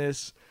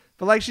famousness.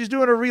 But like, she's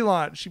doing a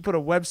relaunch. She put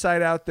a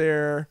website out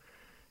there,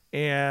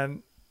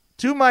 and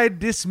to my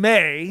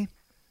dismay,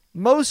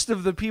 most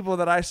of the people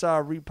that I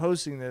saw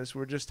reposting this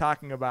were just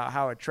talking about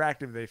how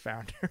attractive they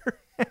found her,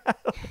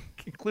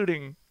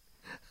 including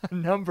a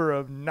number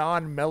of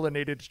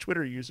non-melanated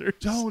Twitter users.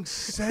 Don't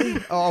say.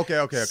 Oh,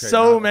 okay.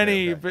 So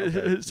many.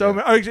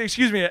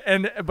 Excuse me.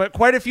 But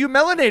quite a few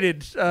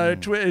melanated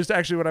is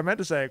actually what I meant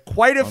to say.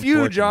 Quite a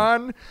few,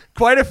 John.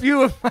 Quite a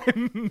few of my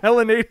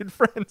melanated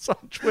friends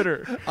on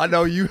Twitter. I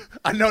know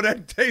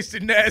that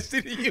tasted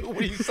nasty to you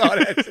when you saw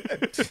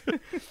that.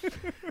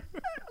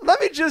 Let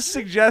me just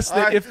suggest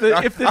that if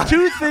the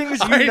two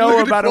things you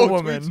know about a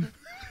woman.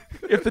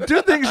 If the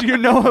two things you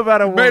know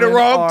about a woman made a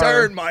wrong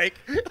turn, Mike.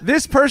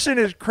 This person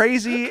is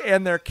crazy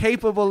and they're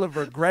capable of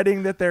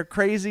regretting that they're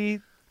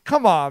crazy.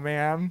 Come on,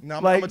 man. No,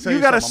 like you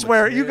gotta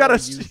swear. You gotta.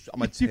 I'm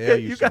gonna tell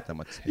you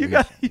something. You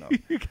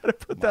gotta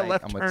put that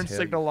left turn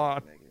signal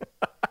on.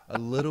 A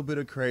little bit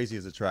of crazy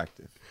is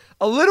attractive.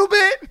 A little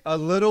bit. A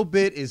little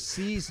bit is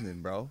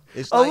seasoning, bro.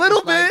 It's a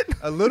little bit. Like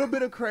a little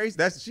bit of crazy.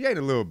 She ain't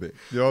a little bit.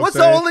 You know What's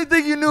the only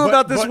thing you knew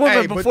about this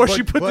woman before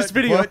she put this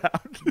video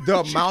out? The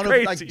amount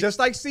of like, just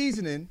like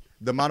seasoning,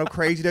 the amount of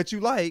crazy that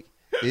you like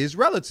is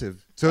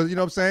relative. So you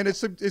know what I'm saying?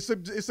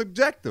 It's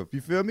subjective.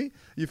 You feel me?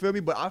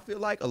 But I feel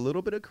like a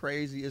little bit of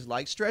crazy is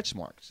like stretch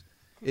marks.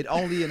 It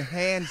only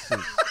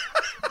enhances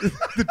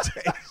the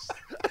taste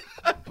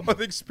of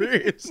the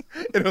experience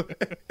in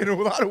a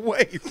lot of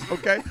ways.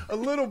 Okay, a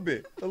little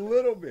bit. You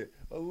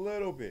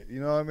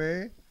know what I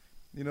mean?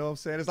 You know what I'm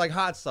saying? It's like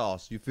hot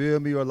sauce. You feel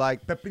me? Or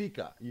like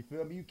paprika. You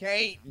feel me? You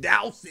can't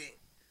douse it.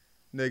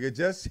 nigga,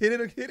 just hit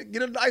it,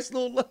 get a nice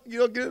little,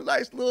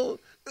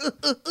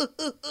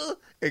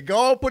 and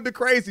go and put the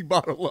crazy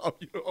bottle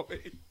up. You know what I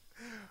mean?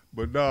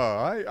 But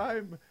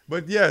no,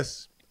 but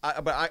yes,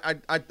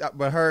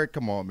 but her,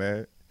 come on,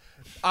 man.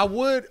 I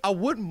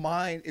wouldn't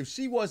mind if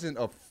she wasn't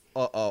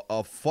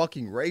a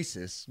fucking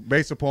racist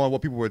based upon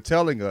what people were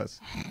telling us.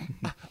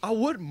 I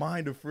wouldn't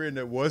mind a friend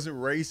that wasn't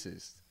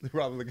racist.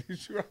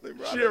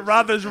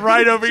 Rhonda's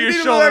right over your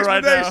shoulder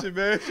right now.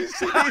 Man. She's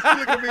looking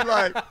at me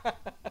like,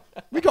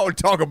 we gonna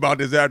talk about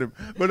this after.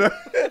 But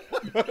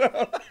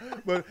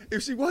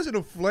if she wasn't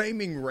a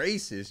flaming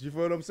racist, you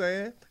feel what I'm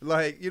saying?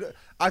 Like, you know,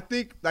 I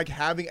think like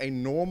having a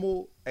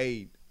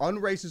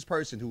unracist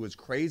person who was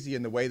crazy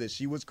in the way that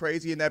she was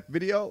crazy in that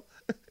video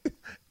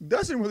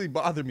doesn't really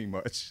bother me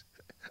much.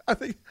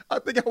 I'm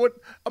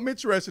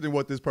interested in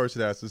what this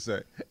person has to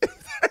say.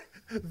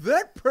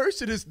 That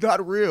person is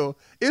not real.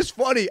 It's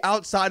funny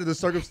outside of the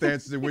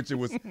circumstances in which it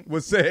was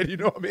said. You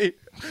know what I mean?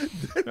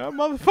 That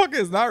motherfucker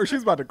is not. She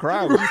was about to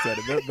cry when she said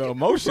it. The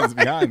emotions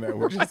behind that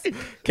were just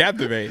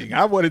captivating.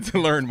 I wanted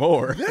to learn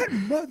more. That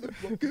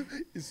motherfucker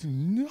is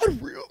not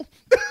real.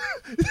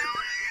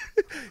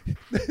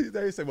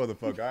 They say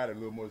motherfucker. I had a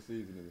little more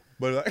seasoning.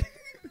 But like,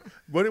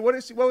 what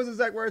was the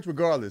exact words?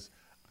 Regardless,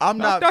 I'm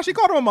not. No, she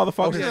called him a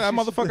motherfucker. Okay, that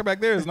motherfucker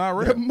back there is not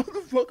real. That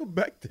motherfucker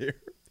back there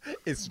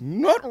is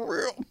not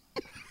real.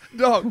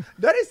 Dog,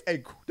 that is,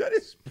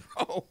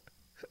 bro.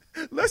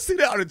 Let's sit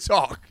down and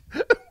talk.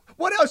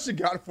 What else you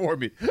got for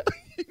me?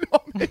 You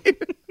know what I mean?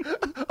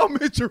 I'm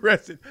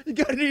interested. You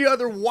got any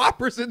other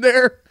whoppers in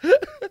there?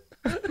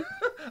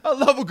 I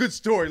love a good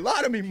story.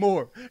 Lie to me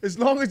more, as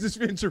long as it's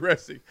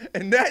interesting.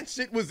 And that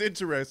shit was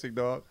interesting,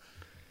 dog.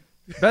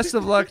 Best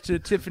of luck to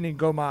Tiffany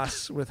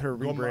Gomas with her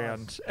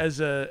rebrand as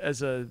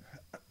a.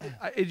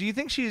 Do you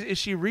think is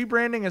she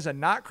rebranding as a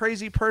not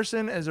crazy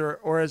person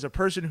or as a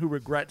person who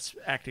regrets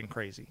acting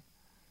crazy?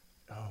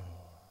 Oh,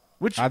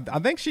 which I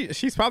think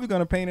she's probably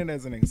going to paint it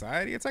as an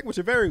anxiety attack, which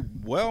it very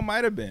well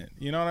might have been.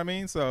 You know what I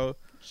mean? So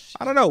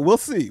I don't know. We'll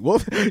see.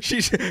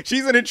 She's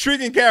an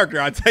intriguing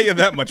character. I'll tell you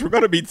that much. We're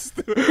going to be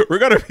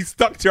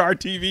stuck to our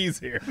TVs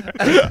here.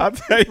 I'll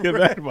tell you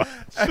that much.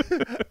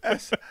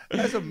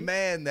 As a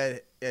man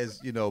that has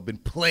been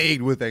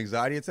plagued with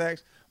anxiety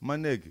attacks, my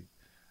nigga.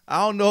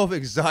 I don't know if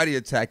anxiety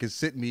attack has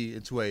sent me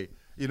into a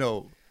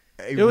racist.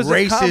 It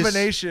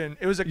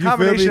was a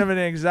combination of an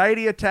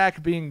anxiety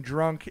attack, being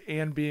drunk,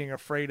 and being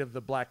afraid of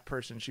the black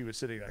person she was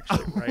sitting next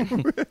to, right?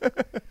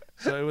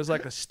 So it was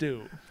like a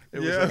stew.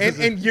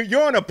 And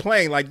you're on a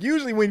plane. Like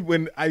usually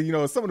when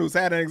someone who's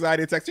had an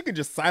anxiety attack, you can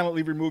just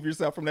silently remove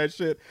yourself from that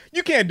shit.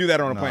 You can't do that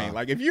on a plane.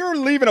 Like if you're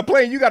leaving a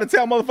plane, you got to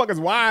tell motherfuckers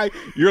why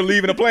you're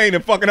leaving a plane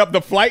and fucking up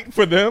the flight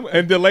for them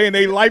and delaying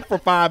their life for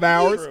 5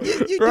 hours.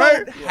 You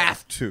right? don't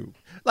have to.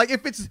 Like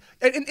if it's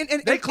and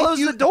they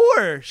closed the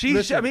door. She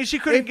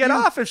couldn't get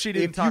off if she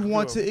didn't talk to them. If you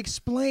want to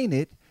explain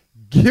it,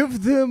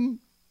 give them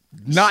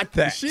not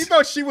that. She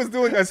thought she was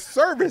doing a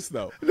service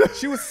though.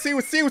 She was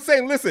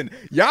saying, listen,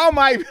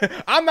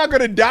 I'm not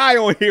gonna die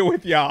on here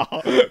with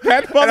y'all.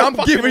 And I'm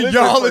giving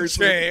y'all a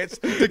chance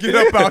to get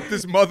up out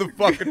this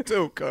motherfucker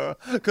too,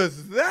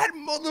 cause that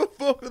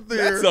motherfucker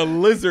there. That's a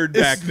lizard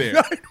back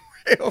there.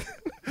 Real.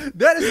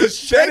 That is a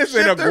shapeshifter. That is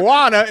an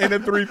iguana in a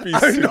 3-piece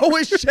I suit. know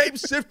it's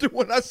shapeshifter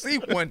when I see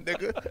one,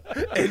 nigga.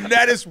 And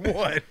that is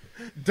one.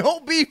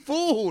 Don't be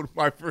fooled,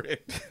 my friend.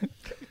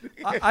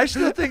 I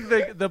still think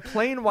the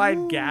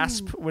plane-wide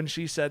gasp when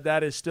she said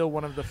that is still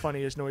one of the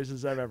funniest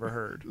noises I've ever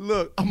heard.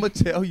 Look, I'm going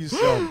to tell you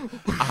something.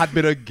 I've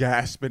been a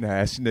gasping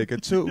ass nigga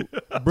too.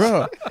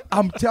 Bruh,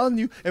 I'm telling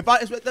you, I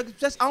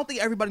don't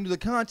think everybody knew the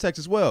context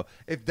as well.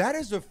 If that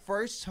is the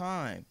first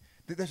time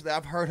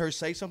I've heard her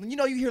say something. You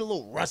hear a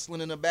little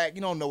rustling in the back.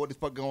 You don't know what the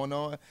fuck going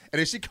on. And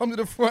then she come to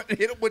the front and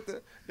hit him with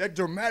that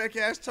dramatic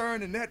ass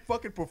turn and that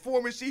fucking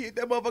performance she hit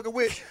that motherfucker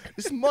with.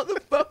 This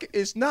motherfucker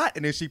is not.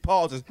 And then she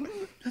pauses.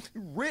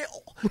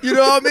 Real. You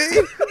know what I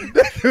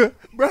mean?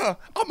 Bro,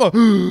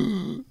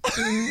 I'm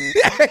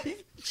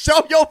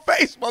show your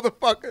face,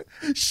 motherfucker.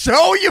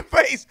 Show your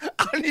face.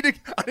 I need to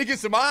get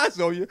some eyes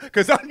on you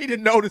because I need to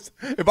notice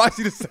if I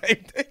see the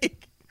same thing.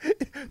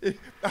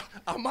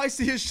 I might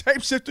see a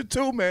shapeshifter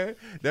too, man.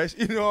 That's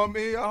you know what I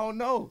mean. I don't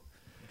know.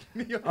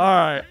 All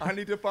right, I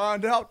need to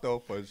find out though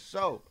for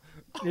sure.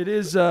 It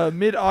is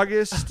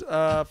mid-August.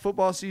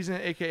 Football season,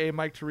 aka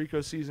Mike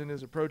Tirico season,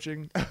 is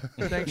approaching.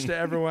 Thanks to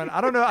everyone.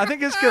 I don't know. I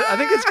think it's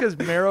because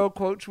Mero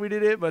quote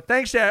tweeted it, but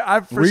thanks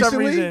to for some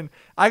reason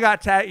I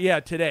got tagged.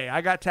 Yeah, today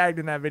I got tagged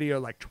in that video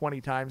like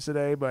 20 times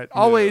today. But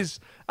always,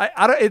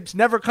 I don't. It's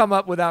never come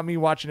up without me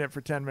watching it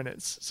for 10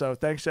 minutes. So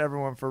thanks to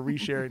everyone for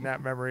resharing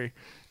that memory.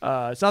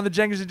 It's on the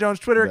Jenkins and Jones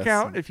Twitter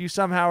account. If you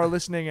somehow are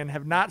listening and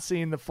have not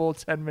seen the full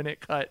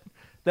 10-minute cut.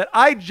 That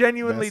I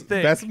genuinely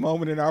think best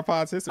moment in our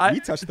pod's history. We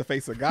touched the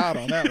face of God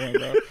on that one,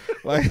 bro.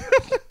 Like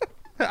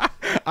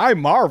I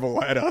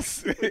marvel at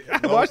us.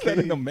 I watched that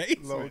in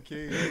amazement. Low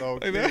key.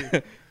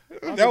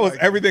 That was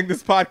everything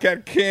this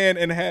podcast can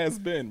and has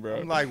been,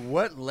 bro. I'm like,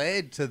 what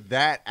led to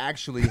that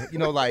actually?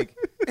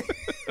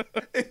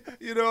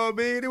 You know what I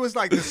mean? It was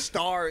like the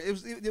star.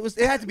 It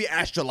had to be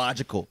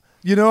astrological.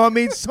 You know what I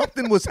mean?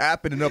 Something was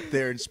happening up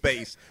there in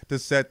space to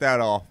set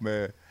that off,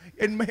 man.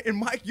 And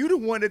Mike, you the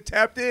one that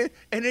tapped in,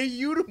 and then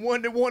you the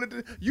one that wanted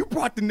to. You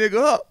brought the nigga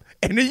up,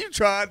 and then you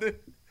tried to.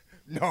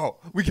 No,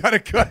 we gotta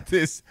cut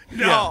this.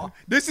 No,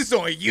 this is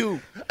on you.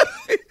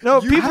 No,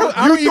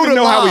 I don't even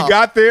know how we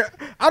got there.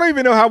 I don't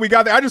even know how we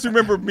got there. I just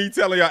remember me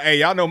telling y'all, "Hey,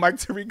 y'all know Mike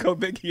Tirico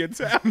think he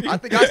Italian." I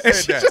think I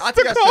said that. I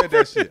think I said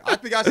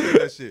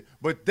that shit.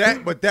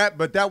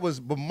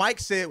 But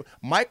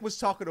Mike was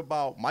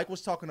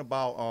talking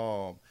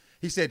about.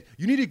 He said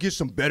you need to get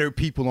some better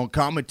people on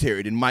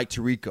commentary than Mike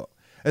Tirico.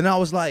 And I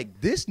was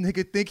like, this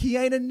nigga think he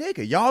ain't a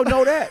nigga. Y'all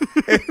know that.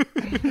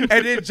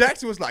 And then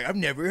Jackson was like, I've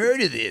never heard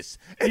of this.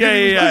 And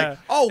then he was like,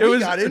 oh, we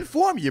got to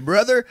inform you,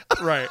 brother.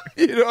 Right.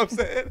 You know what I'm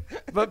saying?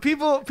 But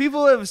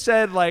people have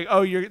said, like,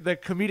 oh, the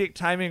comedic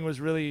timing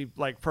was really,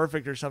 like,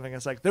 perfect or something.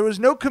 It's like, there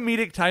was no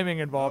comedic timing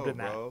involved in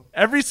that. Bro.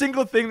 Every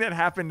single thing that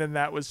happened in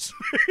that was,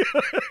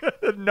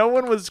 no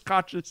one was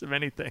conscious of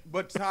anything.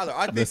 But, Tyler,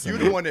 I think you're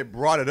the one that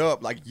brought it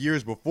up, like,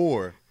 years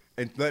before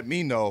and let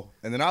me know.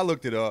 And then I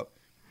looked it up.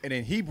 And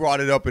then he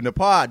brought it up in the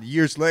pod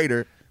years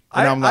later,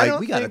 and I'm like,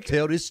 we got to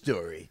tell this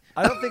story.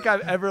 I don't think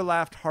I've ever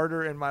laughed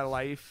harder in my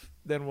life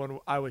than when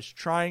I was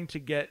trying to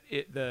get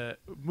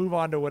move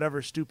on to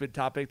whatever stupid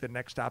topic the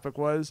next topic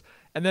was,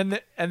 and then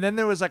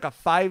there was like a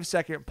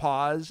 5-second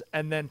pause,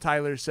 and then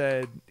Tyler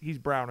said he's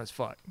brown as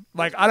fuck.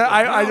 Like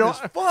I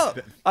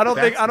don't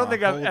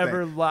think I've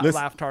ever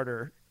laughed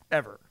harder.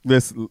 Ever.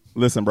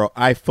 Listen, bro,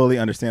 I fully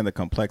understand the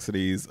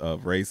complexities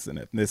of race and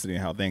ethnicity and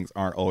how things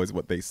aren't always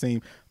what they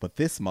seem, but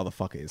this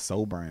motherfucker is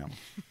so brown.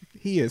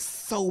 He is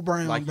so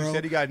brown, like bro. You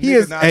said, he got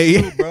nigga not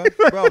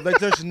too, bro. Like,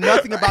 there's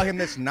nothing about him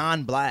that's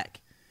non-black.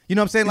 You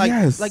know what I'm saying? Like,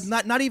 yes. like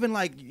not even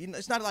like,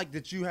 it's not like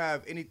that you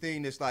have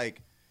anything that's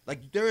like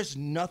there is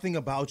nothing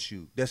about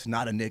you that's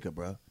not a nigga,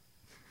 bro.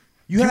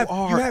 You have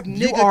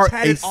nigga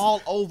tatted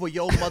all over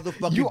your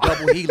motherfucking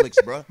double helix,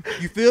 bro.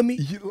 You feel me?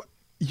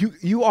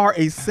 You are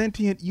a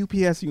sentient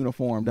UPS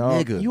uniform,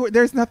 dog. Nigga.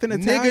 There's nothing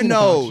Italian nigga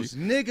nose,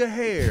 about you. nigga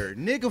hair,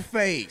 nigga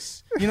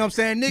face. You know what I'm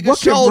saying? Nigga what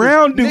shoulders,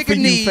 can Brown do nigga for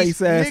knees, you,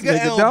 face ass nigga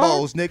nigga,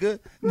 elbows, dog? nigga.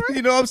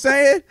 You know what I'm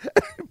saying?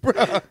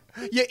 Bro,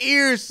 your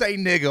ears say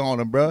nigga on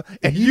them, bro.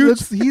 And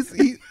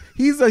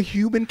he's a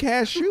human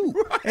cashew,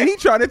 right. And he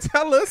trying to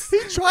tell us. He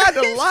tried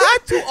to lie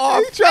to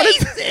our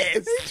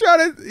faces.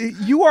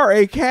 You are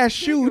a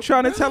cashew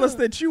trying to tell us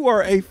that you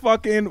are a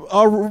fucking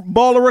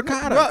ball of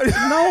ricotta.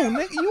 No,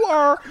 nigga, you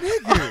are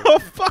a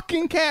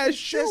fucking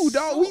cashew,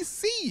 dog. We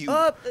see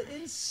you.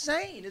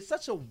 Insane. It's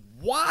such a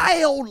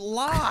wild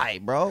lie,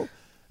 bro.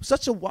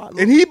 Such a wild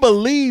lie. And he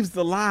believes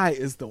the lie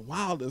is the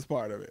wildest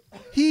part of it.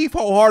 He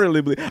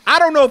wholeheartedly believes. I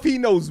don't know if he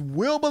knows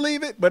we'll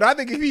believe it, but I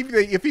think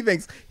if he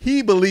thinks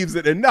he believes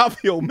it enough,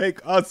 he'll make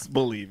us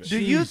believe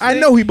it. I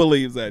know he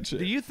believes that shit.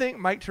 Do you think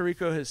Mike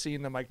Tirico has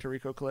seen the Mike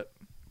Tirico clip?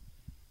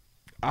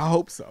 I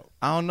hope so.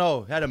 I don't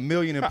know. It had 1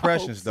 million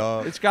impressions,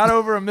 dog. It's got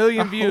over 1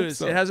 million views.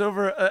 So. It has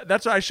over.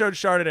 That's what I showed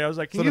Char today. I was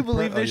like, "Can you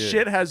believe this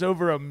shit has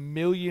over 1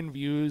 million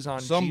views on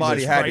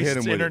somebody Jesus had Christ's to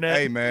hit him internet?" With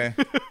it. Hey, man.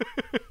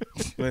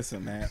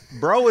 Listen, man.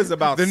 Bro is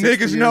about the 60 niggas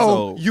years know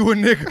old. You a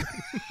nigga.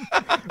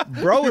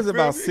 Bro is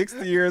about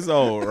 60 years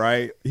old,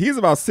 right? He's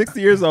about 60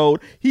 years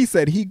old. He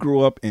said he grew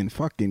up in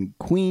fucking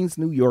Queens,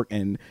 New York,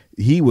 and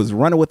he was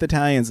running with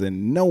Italians,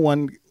 and no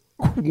one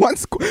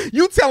once.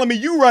 You telling me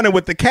you running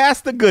with the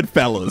cast of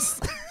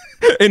Goodfellas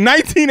in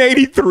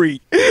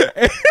 1983?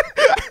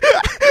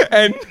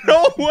 And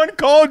no one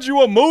called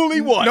you a mooly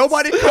once.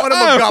 Nobody called him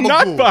a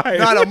gabagool.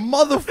 Not a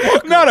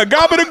motherfucker. Not a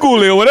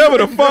gabagool or whatever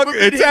the fuck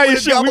Italian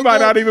shit we might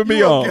not even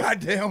be on.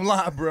 Goddamn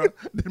lie, bro.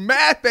 The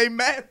math ain't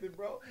mathing,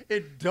 bro.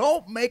 It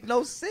don't make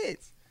no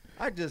sense.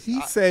 He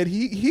said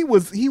he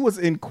was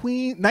in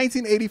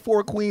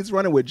 1984 Queens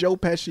running with Joe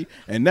Pesci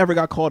and never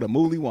got called a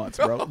mooly once,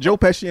 bro. Joe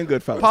Pesci and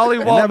Goodfellas. Polly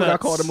Walnuts. Never got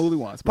called a mooly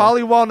once. Bro.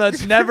 Polly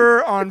Walnuts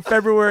never on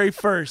February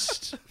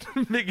 1st.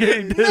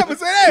 Never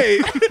said,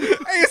 hey,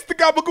 it's the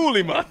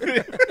gabagooli, man.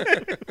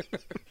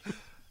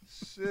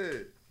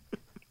 Shit.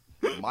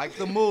 Mike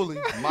the Mooly.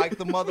 Mike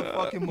the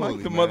motherfucking Mooly.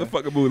 Mike the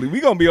motherfucking Mooly.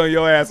 We gonna be on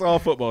your ass all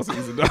football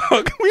season, dog.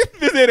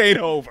 It ain't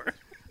over.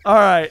 All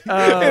right.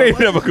 It ain't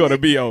never gonna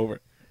be over.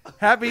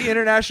 Happy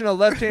International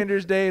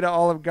Left-Handers Day to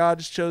all of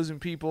God's chosen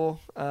people.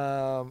 I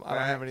don't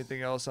have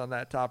anything else on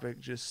that topic.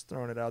 Just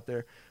throwing it out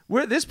there.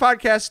 This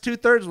podcast is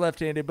 2/3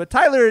 left-handed, but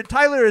Tyler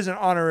is an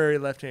honorary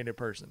left-handed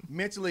person.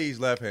 Mentally, he's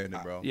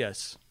left-handed, bro.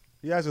 Yes.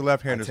 He has a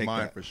left-hander's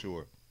mind for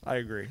sure. I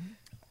agree.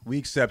 We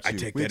accept you. I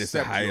take that as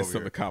the highest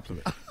of the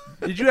compliment.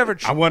 Did you ever?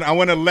 I want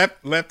a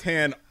left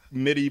hand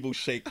medieval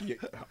shake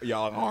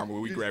y'all arm where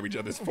we grab each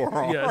other's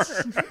forearm. Yes.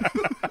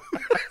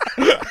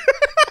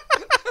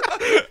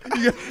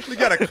 You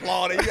got a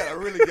claw there. You got a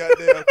really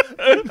goddamn.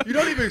 You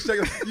don't even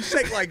shake. You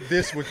shake like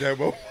this with them,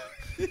 bro.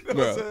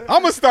 Bro,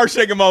 I'm gonna start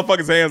shaking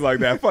motherfuckers' hands like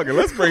that. Fuck it.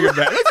 Let's bring it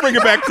back. Let's bring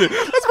it back to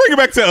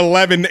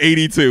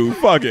 1182.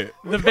 Fuck it.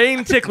 The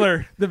vein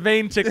tickler. The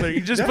vein tickler.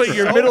 You just That's put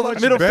your so middle much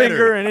finger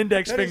better. and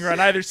index finger on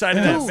either side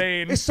of that Dude,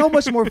 vein. it's so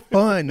much more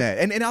fun, that.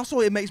 And also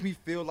it makes me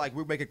feel like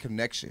we're making a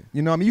connection.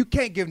 You know what I mean? You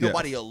can't give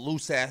nobody a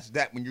loose ass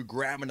that when you're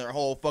grabbing their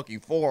whole fucking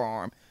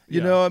forearm.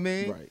 You know what I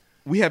mean? Right.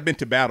 We have been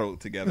to battle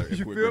together if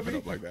we're feel gripping me?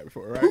 up like that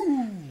before,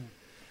 right?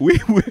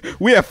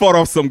 We have fought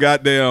off some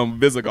goddamn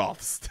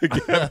Visigoths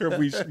together.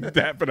 We should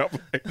dap it up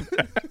like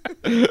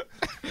that.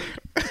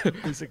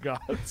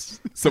 Visigoths.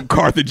 Some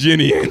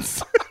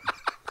Carthaginians.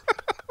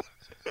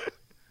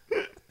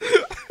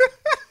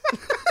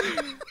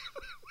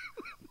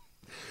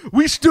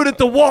 We stood at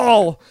the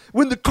wall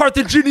when the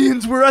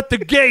Carthaginians were at the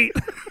gate.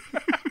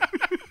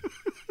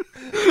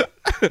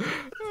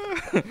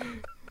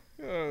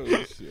 Oh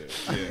shit!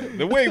 Yeah,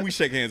 the way we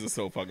shake hands is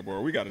so fucking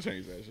boring. We got to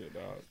change that shit,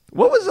 dog.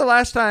 What was the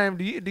last time?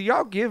 Do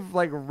y'all give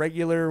like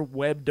regular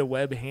web to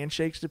web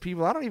handshakes to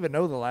people? I don't even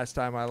know the last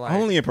time I like.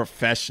 Only in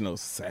professional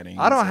settings.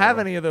 I don't have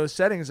any of those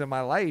settings in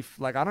my life.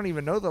 Like I don't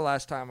even know the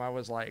last time I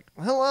was like,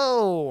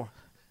 "Hello,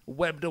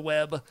 web to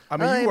web." I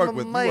mean, I'm you work a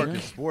with Mike.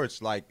 in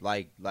sports like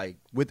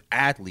with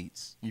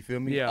athletes. You feel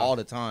me? Yeah. All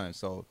the time.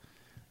 So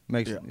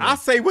makes I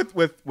say with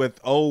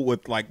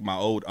like my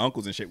old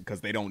uncles and shit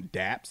because they don't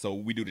dap, so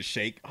we do the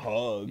shake,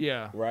 hug.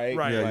 Yeah. right.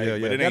 Right. Like, yeah.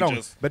 But it That ain't don't-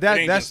 just. but it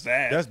ain't that's just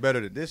that. that's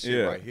better than this shit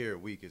Yeah. right here.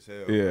 Weak as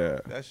hell. Yeah.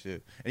 That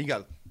shit. And you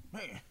got,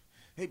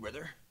 hey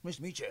brother, nice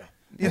to meet you.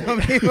 You know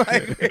what I mean?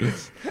 Like,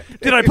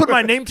 Did I put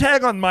my name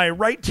tag on my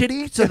right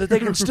titty so that they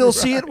can still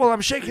see it while I'm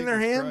shaking their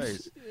Jesus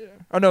hands? Christ.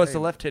 Oh no, it's the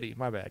left titty.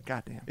 My bad.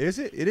 Goddamn. Is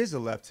it? It is a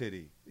left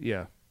titty.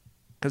 Yeah.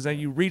 Because then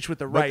you reach with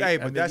the But right. hey,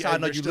 and but then that's how I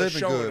know you're you still living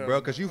showing good, them. bro.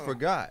 Because you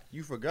forgot.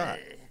 You forgot.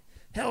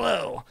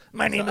 Hello,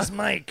 my name is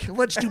Mike.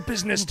 Let's do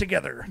business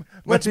together.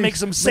 Let's make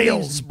some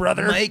sales,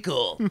 brother.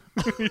 Michael.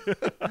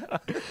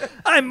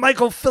 I'm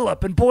Michael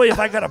Phillip, and boy, if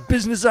I got a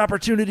business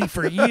opportunity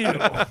for you.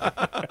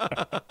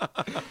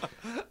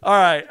 All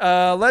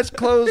right, let's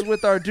close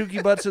with our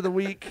Dookie Butts of the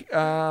week.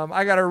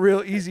 I got a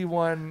real easy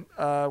one,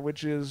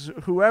 which is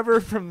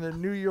whoever from the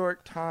New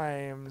York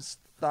Times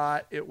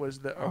thought it was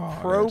the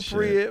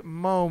appropriate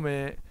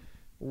moment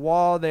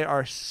while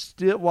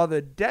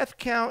the death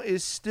count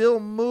is still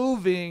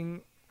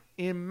moving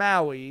in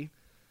Maui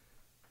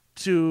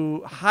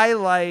to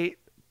highlight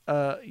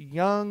a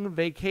young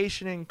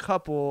vacationing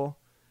couple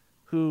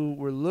who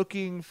were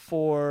looking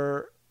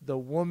for the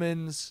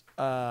woman's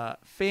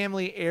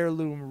family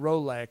heirloom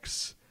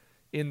Rolex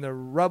in the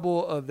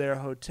rubble of their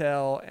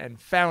hotel and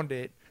found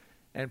it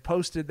and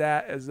posted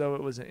that as though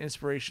it was an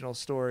inspirational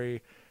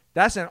story.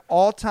 That's an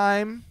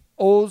all-time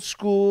old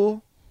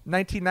school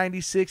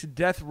 1996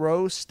 death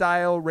row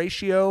style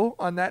ratio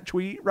on that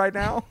tweet right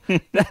now.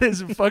 That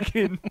is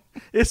fucking,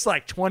 it's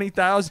like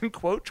 20,000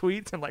 quote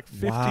tweets and like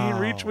 15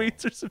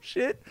 retweets or some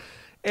shit.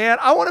 And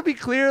I want to be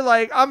clear,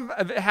 like, I'm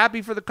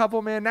happy for the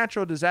couple, man.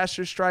 Natural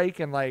disaster strike,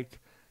 and like,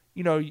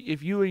 you know,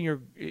 if you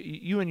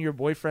and your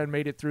boyfriend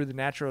made it through the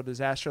natural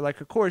disaster, like,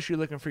 of course you're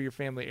looking for your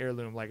family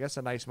heirloom. Like, that's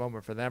a nice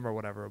moment for them or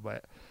whatever.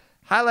 But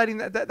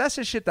highlighting that's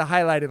the shit to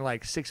highlight in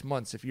like 6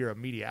 months if you're a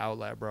media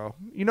outlet, bro.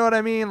 You know what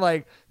I mean?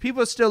 Like,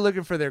 people are still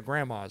looking for their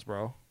grandmas,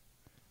 bro.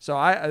 So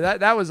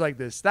that was like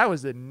this. That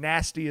was the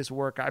nastiest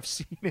work I've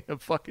seen in a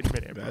fucking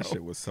minute, bro. That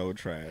shit was so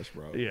trash,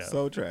 bro. Yeah.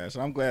 So trash.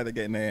 I'm glad they're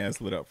getting their ass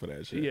lit up for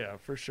that shit. Yeah,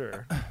 for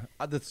sure.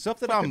 The stuff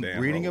that Fucking I'm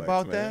damn reading Rolex,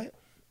 about man.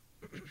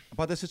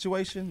 about this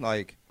situation,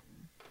 like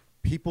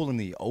people in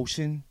the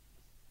ocean,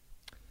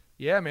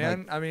 Yeah,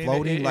 man. like, I mean,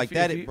 floating if- like if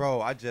that, you-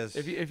 bro. I just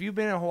If you've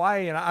been in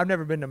Hawaii, and I've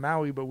never been to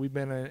Maui, but we've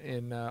been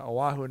in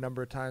Oahu a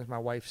number of times. My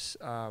wife's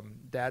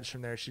dad's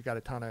from there. She's got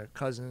a ton of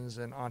cousins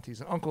and aunties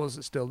and uncles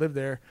that still live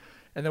there.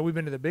 And then we've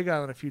been to the Big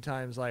Island a few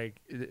times.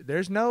 Like,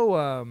 there's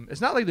no,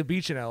 it's not like the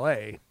beach in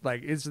LA.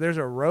 Like, there's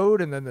a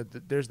road and then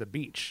there's the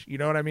beach. You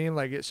know what I mean?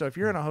 Like, so if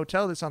you're in a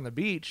hotel that's on the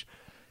beach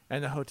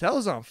and the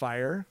hotel's on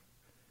fire,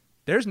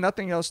 there's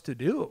nothing else to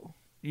do.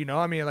 You know,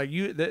 I mean, like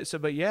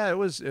but yeah,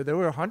 there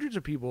were hundreds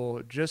of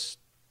people just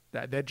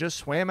that just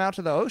swam out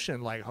to the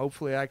ocean. Like,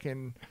 hopefully I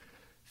can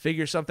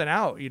figure something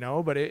out, you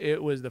know, but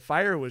the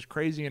fire was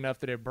crazy enough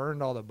that it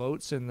burned all the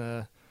boats in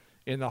the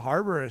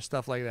harbor and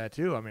stuff like that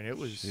too. I mean, it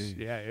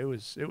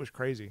was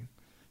crazy.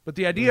 But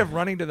the idea of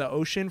running to the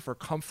ocean for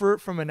comfort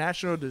from a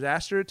natural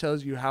disaster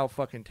tells you how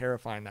fucking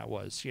terrifying that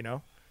was, you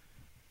know?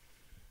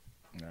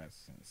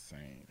 That's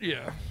insane.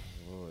 Yeah.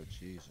 oh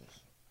Jesus.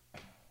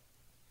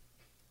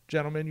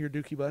 Gentlemen, your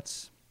dookie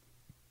butts.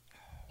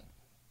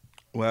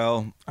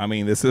 Well, I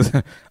mean, this is,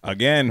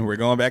 again, we're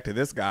going back to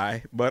this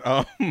guy, but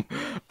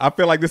I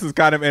feel like this is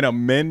kind of an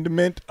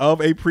amendment of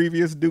a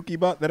previous dookie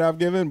butt that I've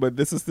given, but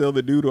this is still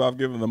the dude who I've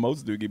given the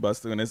most dookie butts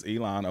to, and it's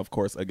Elon, of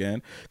course,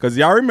 again. Because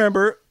y'all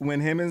remember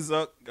when him and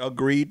Zuck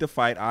agreed to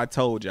fight, I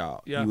told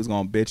y'all Yeah. he was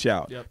gonna bitch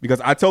out Yep.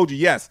 because I told you,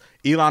 yes,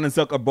 Elon and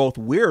Zuck are both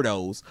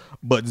weirdos,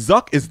 but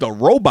Zuck is the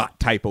robot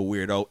type of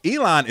weirdo.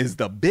 Elon is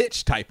the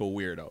bitch type of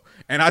weirdo.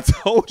 And I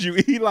told you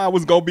Elon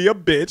was gonna be a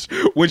bitch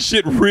when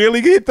shit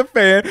really hit the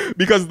fan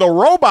because the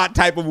robot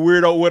type of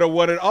weirdo would have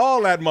wanted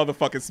all that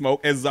motherfucking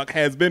smoke as Zuck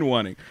has been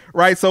wanting.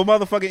 Right? So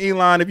motherfucking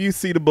Elon, if you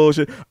see the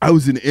bullshit, I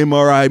was in an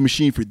MRI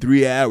machine for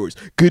 3 hours.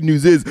 Good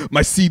news is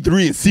my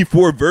C3 and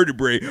C4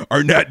 vertebrae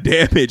are not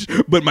damaged,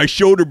 but my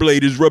shoulder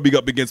blade is rubbing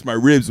up against my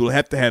ribs. We'll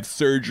have to have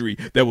surgery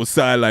that will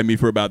sideline me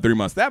for about 3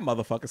 months. That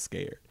motherfucker's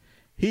scared.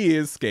 He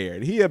is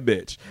scared. He a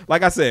bitch.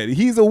 Like I said,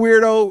 he's a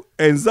weirdo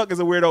and Zuck is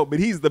a weirdo, but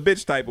he's the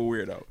bitch type of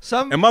weirdo.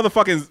 And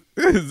motherfucking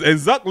and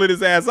Zuck lit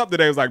his ass up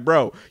today. He was like,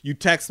 bro, you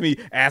text me,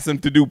 ask him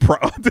to do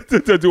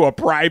to do a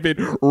private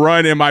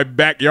run in my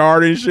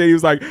backyard and shit. He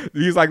was like,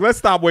 let's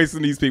stop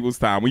wasting these people's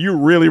time. When you're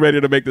really ready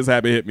to make this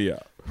happen, hit me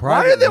up.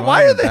 Why are they?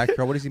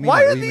 What does he mean?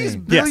 Why are do you these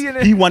mean? billionaires?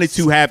 Yes, he wanted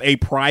to have a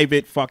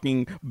private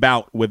fucking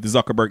bout with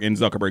Zuckerberg in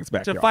Zuckerberg's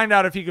backyard. To find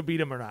out if he could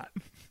beat him or not.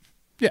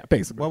 Yeah,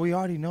 basically. Well, we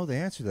already know the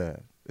answer to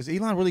that. Is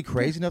Elon really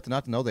crazy enough to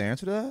not to know the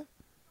answer to that?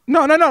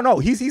 No.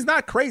 He's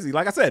not crazy.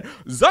 Like I said,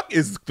 Zuck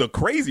is the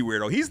crazy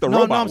weirdo. He's the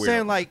robot No, I'm weirdo.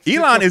 saying like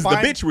Elon is the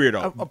bitch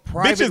weirdo. A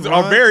private Bitches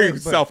run, are very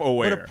but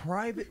self-aware. But a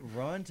private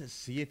run to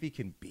see if he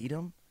can beat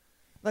him,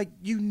 like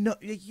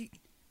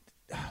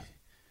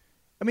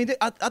I mean,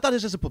 I thought it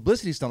was just a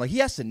publicity stunt. Like he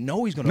has to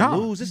know he's gonna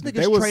lose. This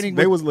nigga's training.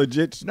 They was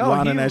legit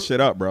lining that shit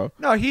up, bro.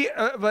 No,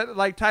 but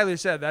like Tyler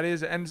said, that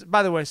is. And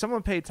by the way,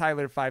 someone paid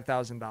Tyler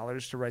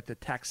 $5,000 to write the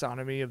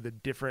taxonomy of the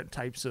different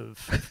types of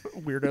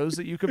weirdos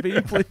that you could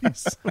be.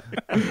 Please.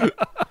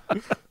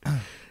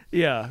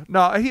 Yeah,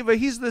 no, but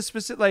he's the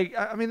specific. Like,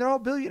 I mean, they're all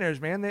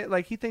billionaires, man.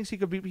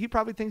 He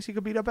probably thinks he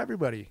could beat up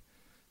everybody.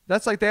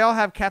 That's like they all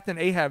have Captain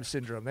Ahab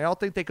syndrome. They all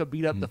think they could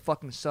beat up the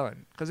fucking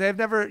sun because they have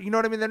never, you know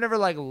what I mean? They're never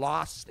like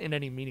lost in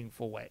any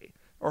meaningful way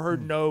or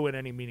heard no in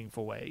any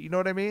meaningful way. You know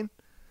what I mean?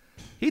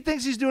 He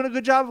thinks he's doing a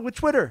good job with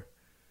Twitter.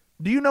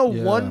 Do you know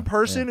one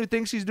person who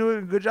thinks he's doing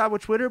a good job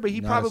with Twitter? But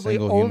he probably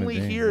only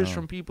hears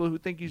from people who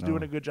think he's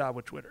doing a good job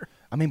with Twitter.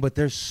 I mean, but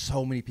there's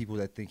so many people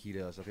that think he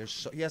does. Like,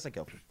 he has like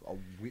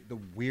the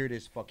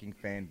weirdest fucking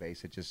fan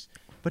base. It just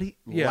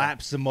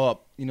laps him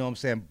up. You know what I'm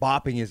saying?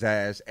 Bopping his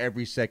ass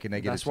every second they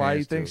get a chance. That's why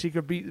he thinks he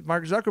could beat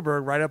Mark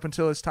Zuckerberg right up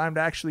until it's time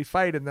to actually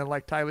fight. And then,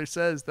 like Tyler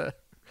says, the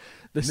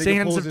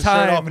sands of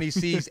time. Shirt off and he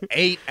sees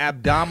 8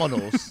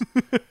 abdominals,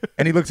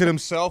 and he looks at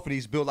himself and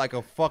he's built like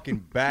a fucking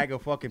bag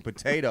of fucking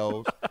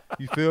potatoes.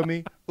 You feel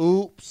me?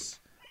 Oops.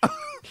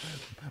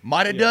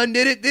 Might have done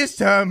did it this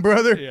time,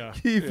 brother. Yeah.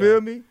 You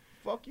feel me?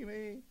 Fuck you,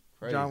 man.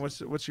 Crazy. John, what's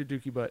your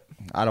dookie butt?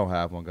 I don't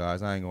have one,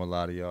 guys. I ain't gonna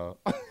lie to y'all.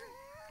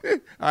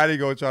 I ain't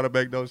gonna try to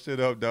make no shit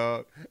up,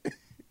 dog.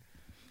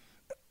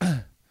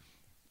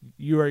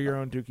 You are your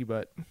own dookie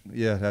butt.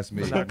 Yeah, that's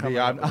me.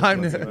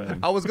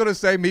 I was gonna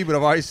say me, but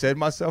I've already said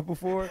myself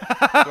before,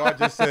 so I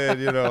just said,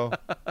 you know.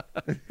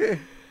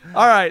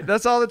 All right,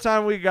 that's all the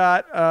time we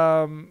got.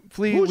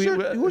 Please, who's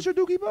your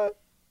dookie butt?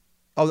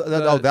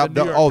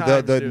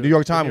 The New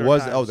York Times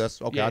was. Times. Oh,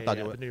 that's okay. Yeah, I thought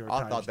yeah, it was. the New York I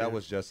Times thought that did.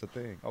 was just a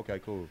thing. Okay,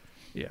 cool.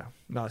 Yeah.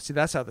 No, see,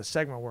 that's how the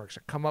segment works.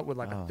 I come up with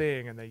like a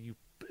thing, and then you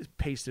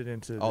paste it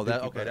into. Oh, the Dookie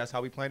okay. butt. That's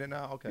how we playing it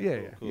now. Okay. Yeah,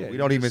 cool, yeah, cool. yeah. We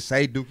don't even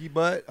say dookie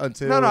butt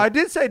until. No, I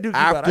did say dookie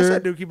butt. I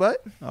said dookie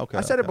butt. Okay.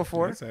 I said it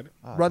before. You said it.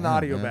 Run the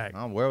audio man.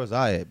 back. Where was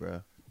I at,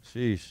 bro?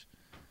 Sheesh.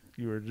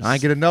 You were just. I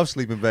ain't get enough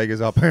sleep in Vegas,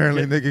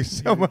 apparently,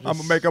 nigga. I'm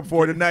gonna make up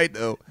for it tonight,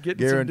 though.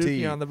 Getting Guaranteed. some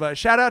dookie on the butt.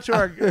 Shout out to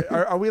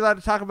our. Are we allowed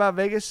to talk about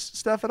Vegas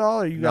stuff at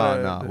all? Or you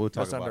got No, we'll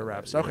talk that's about under it.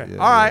 wraps. Yeah, Okay. yeah,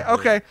 All right. yeah.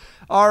 Okay.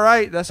 All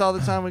right. That's all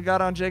the time we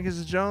got on Jenkins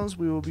and Jones.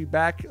 We will be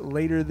back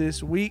later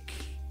this week.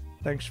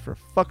 Thanks for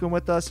fucking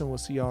with us, and we'll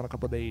see you all in a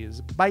couple of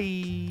days.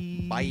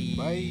 Bye.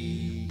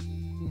 Bye.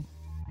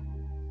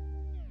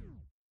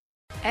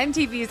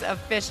 MTV's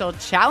official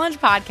Challenge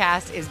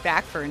podcast is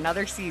back for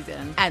another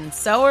season. And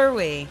so are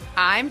we.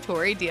 I'm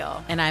Tori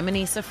Deal. And I'm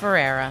Anissa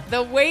Ferreira.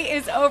 The wait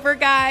is over,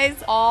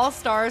 guys. All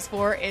Stars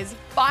 4 is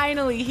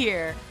finally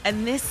here.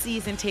 And this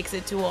season takes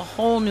it to a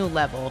whole new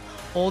level.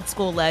 Old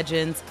school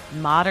legends,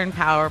 modern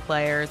power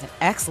players, and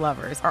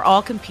ex-lovers are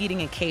all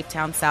competing in Cape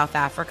Town, South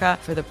Africa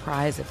for the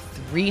prize of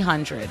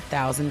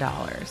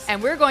 $300,000.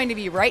 And we're going to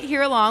be right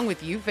here along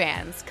with you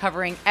fans,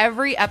 covering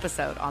every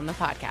episode on the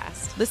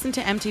podcast. Listen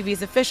to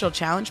MTV's official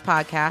Challenge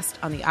podcast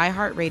on the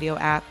iHeartRadio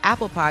app,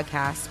 Apple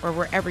Podcasts, or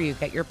wherever you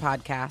get your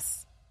podcasts.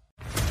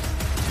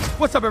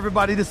 What's up,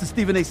 everybody? This is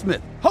Stephen A.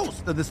 Smith,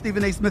 host of the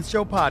Stephen A. Smith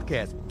Show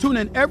podcast. Tune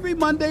in every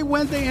Monday,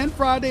 Wednesday, and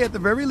Friday at the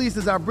very least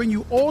as I bring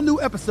you all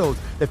new episodes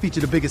that feature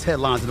the biggest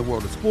headlines in the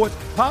world of sports,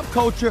 pop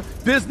culture,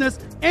 business,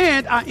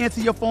 and I answer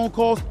your phone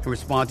calls and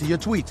respond to your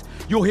tweets.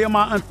 You'll hear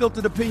my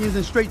unfiltered opinions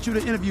and straight-shooter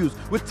interviews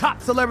with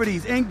top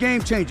celebrities and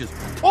game changers.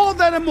 All of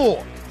that and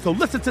more. So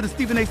listen to the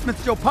Stephen A.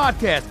 Smith Show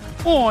podcast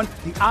on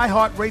the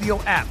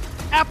iHeartRadio app,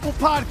 Apple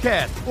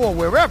Podcasts, or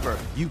wherever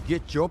you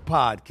get your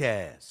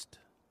podcasts.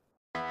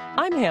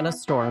 I'm Hannah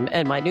Storm,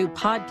 and my new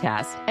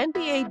podcast,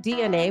 NBA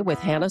DNA with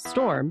Hannah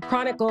Storm,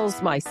 chronicles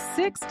my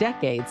 6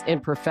 decades in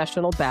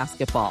professional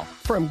basketball.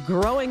 From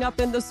growing up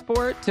in the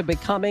sport to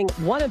becoming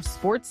one of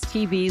sports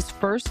TV's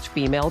first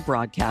female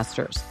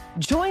broadcasters.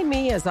 Join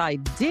me as I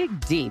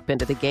dig deep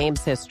into the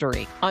game's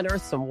history,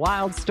 unearth some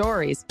wild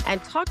stories,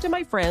 and talk to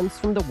my friends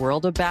from the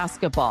world of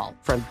basketball,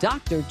 from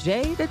Dr.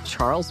 J to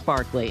Charles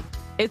Barkley.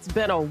 It's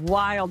been a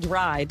wild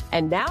ride,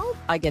 and now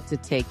I get to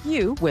take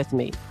you with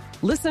me.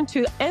 Listen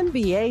to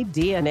NBA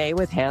DNA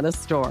with Hannah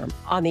Storm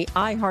on the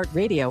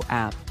iHeartRadio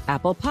app,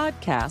 Apple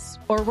Podcasts,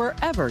 or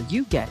wherever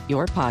you get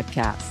your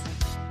podcasts.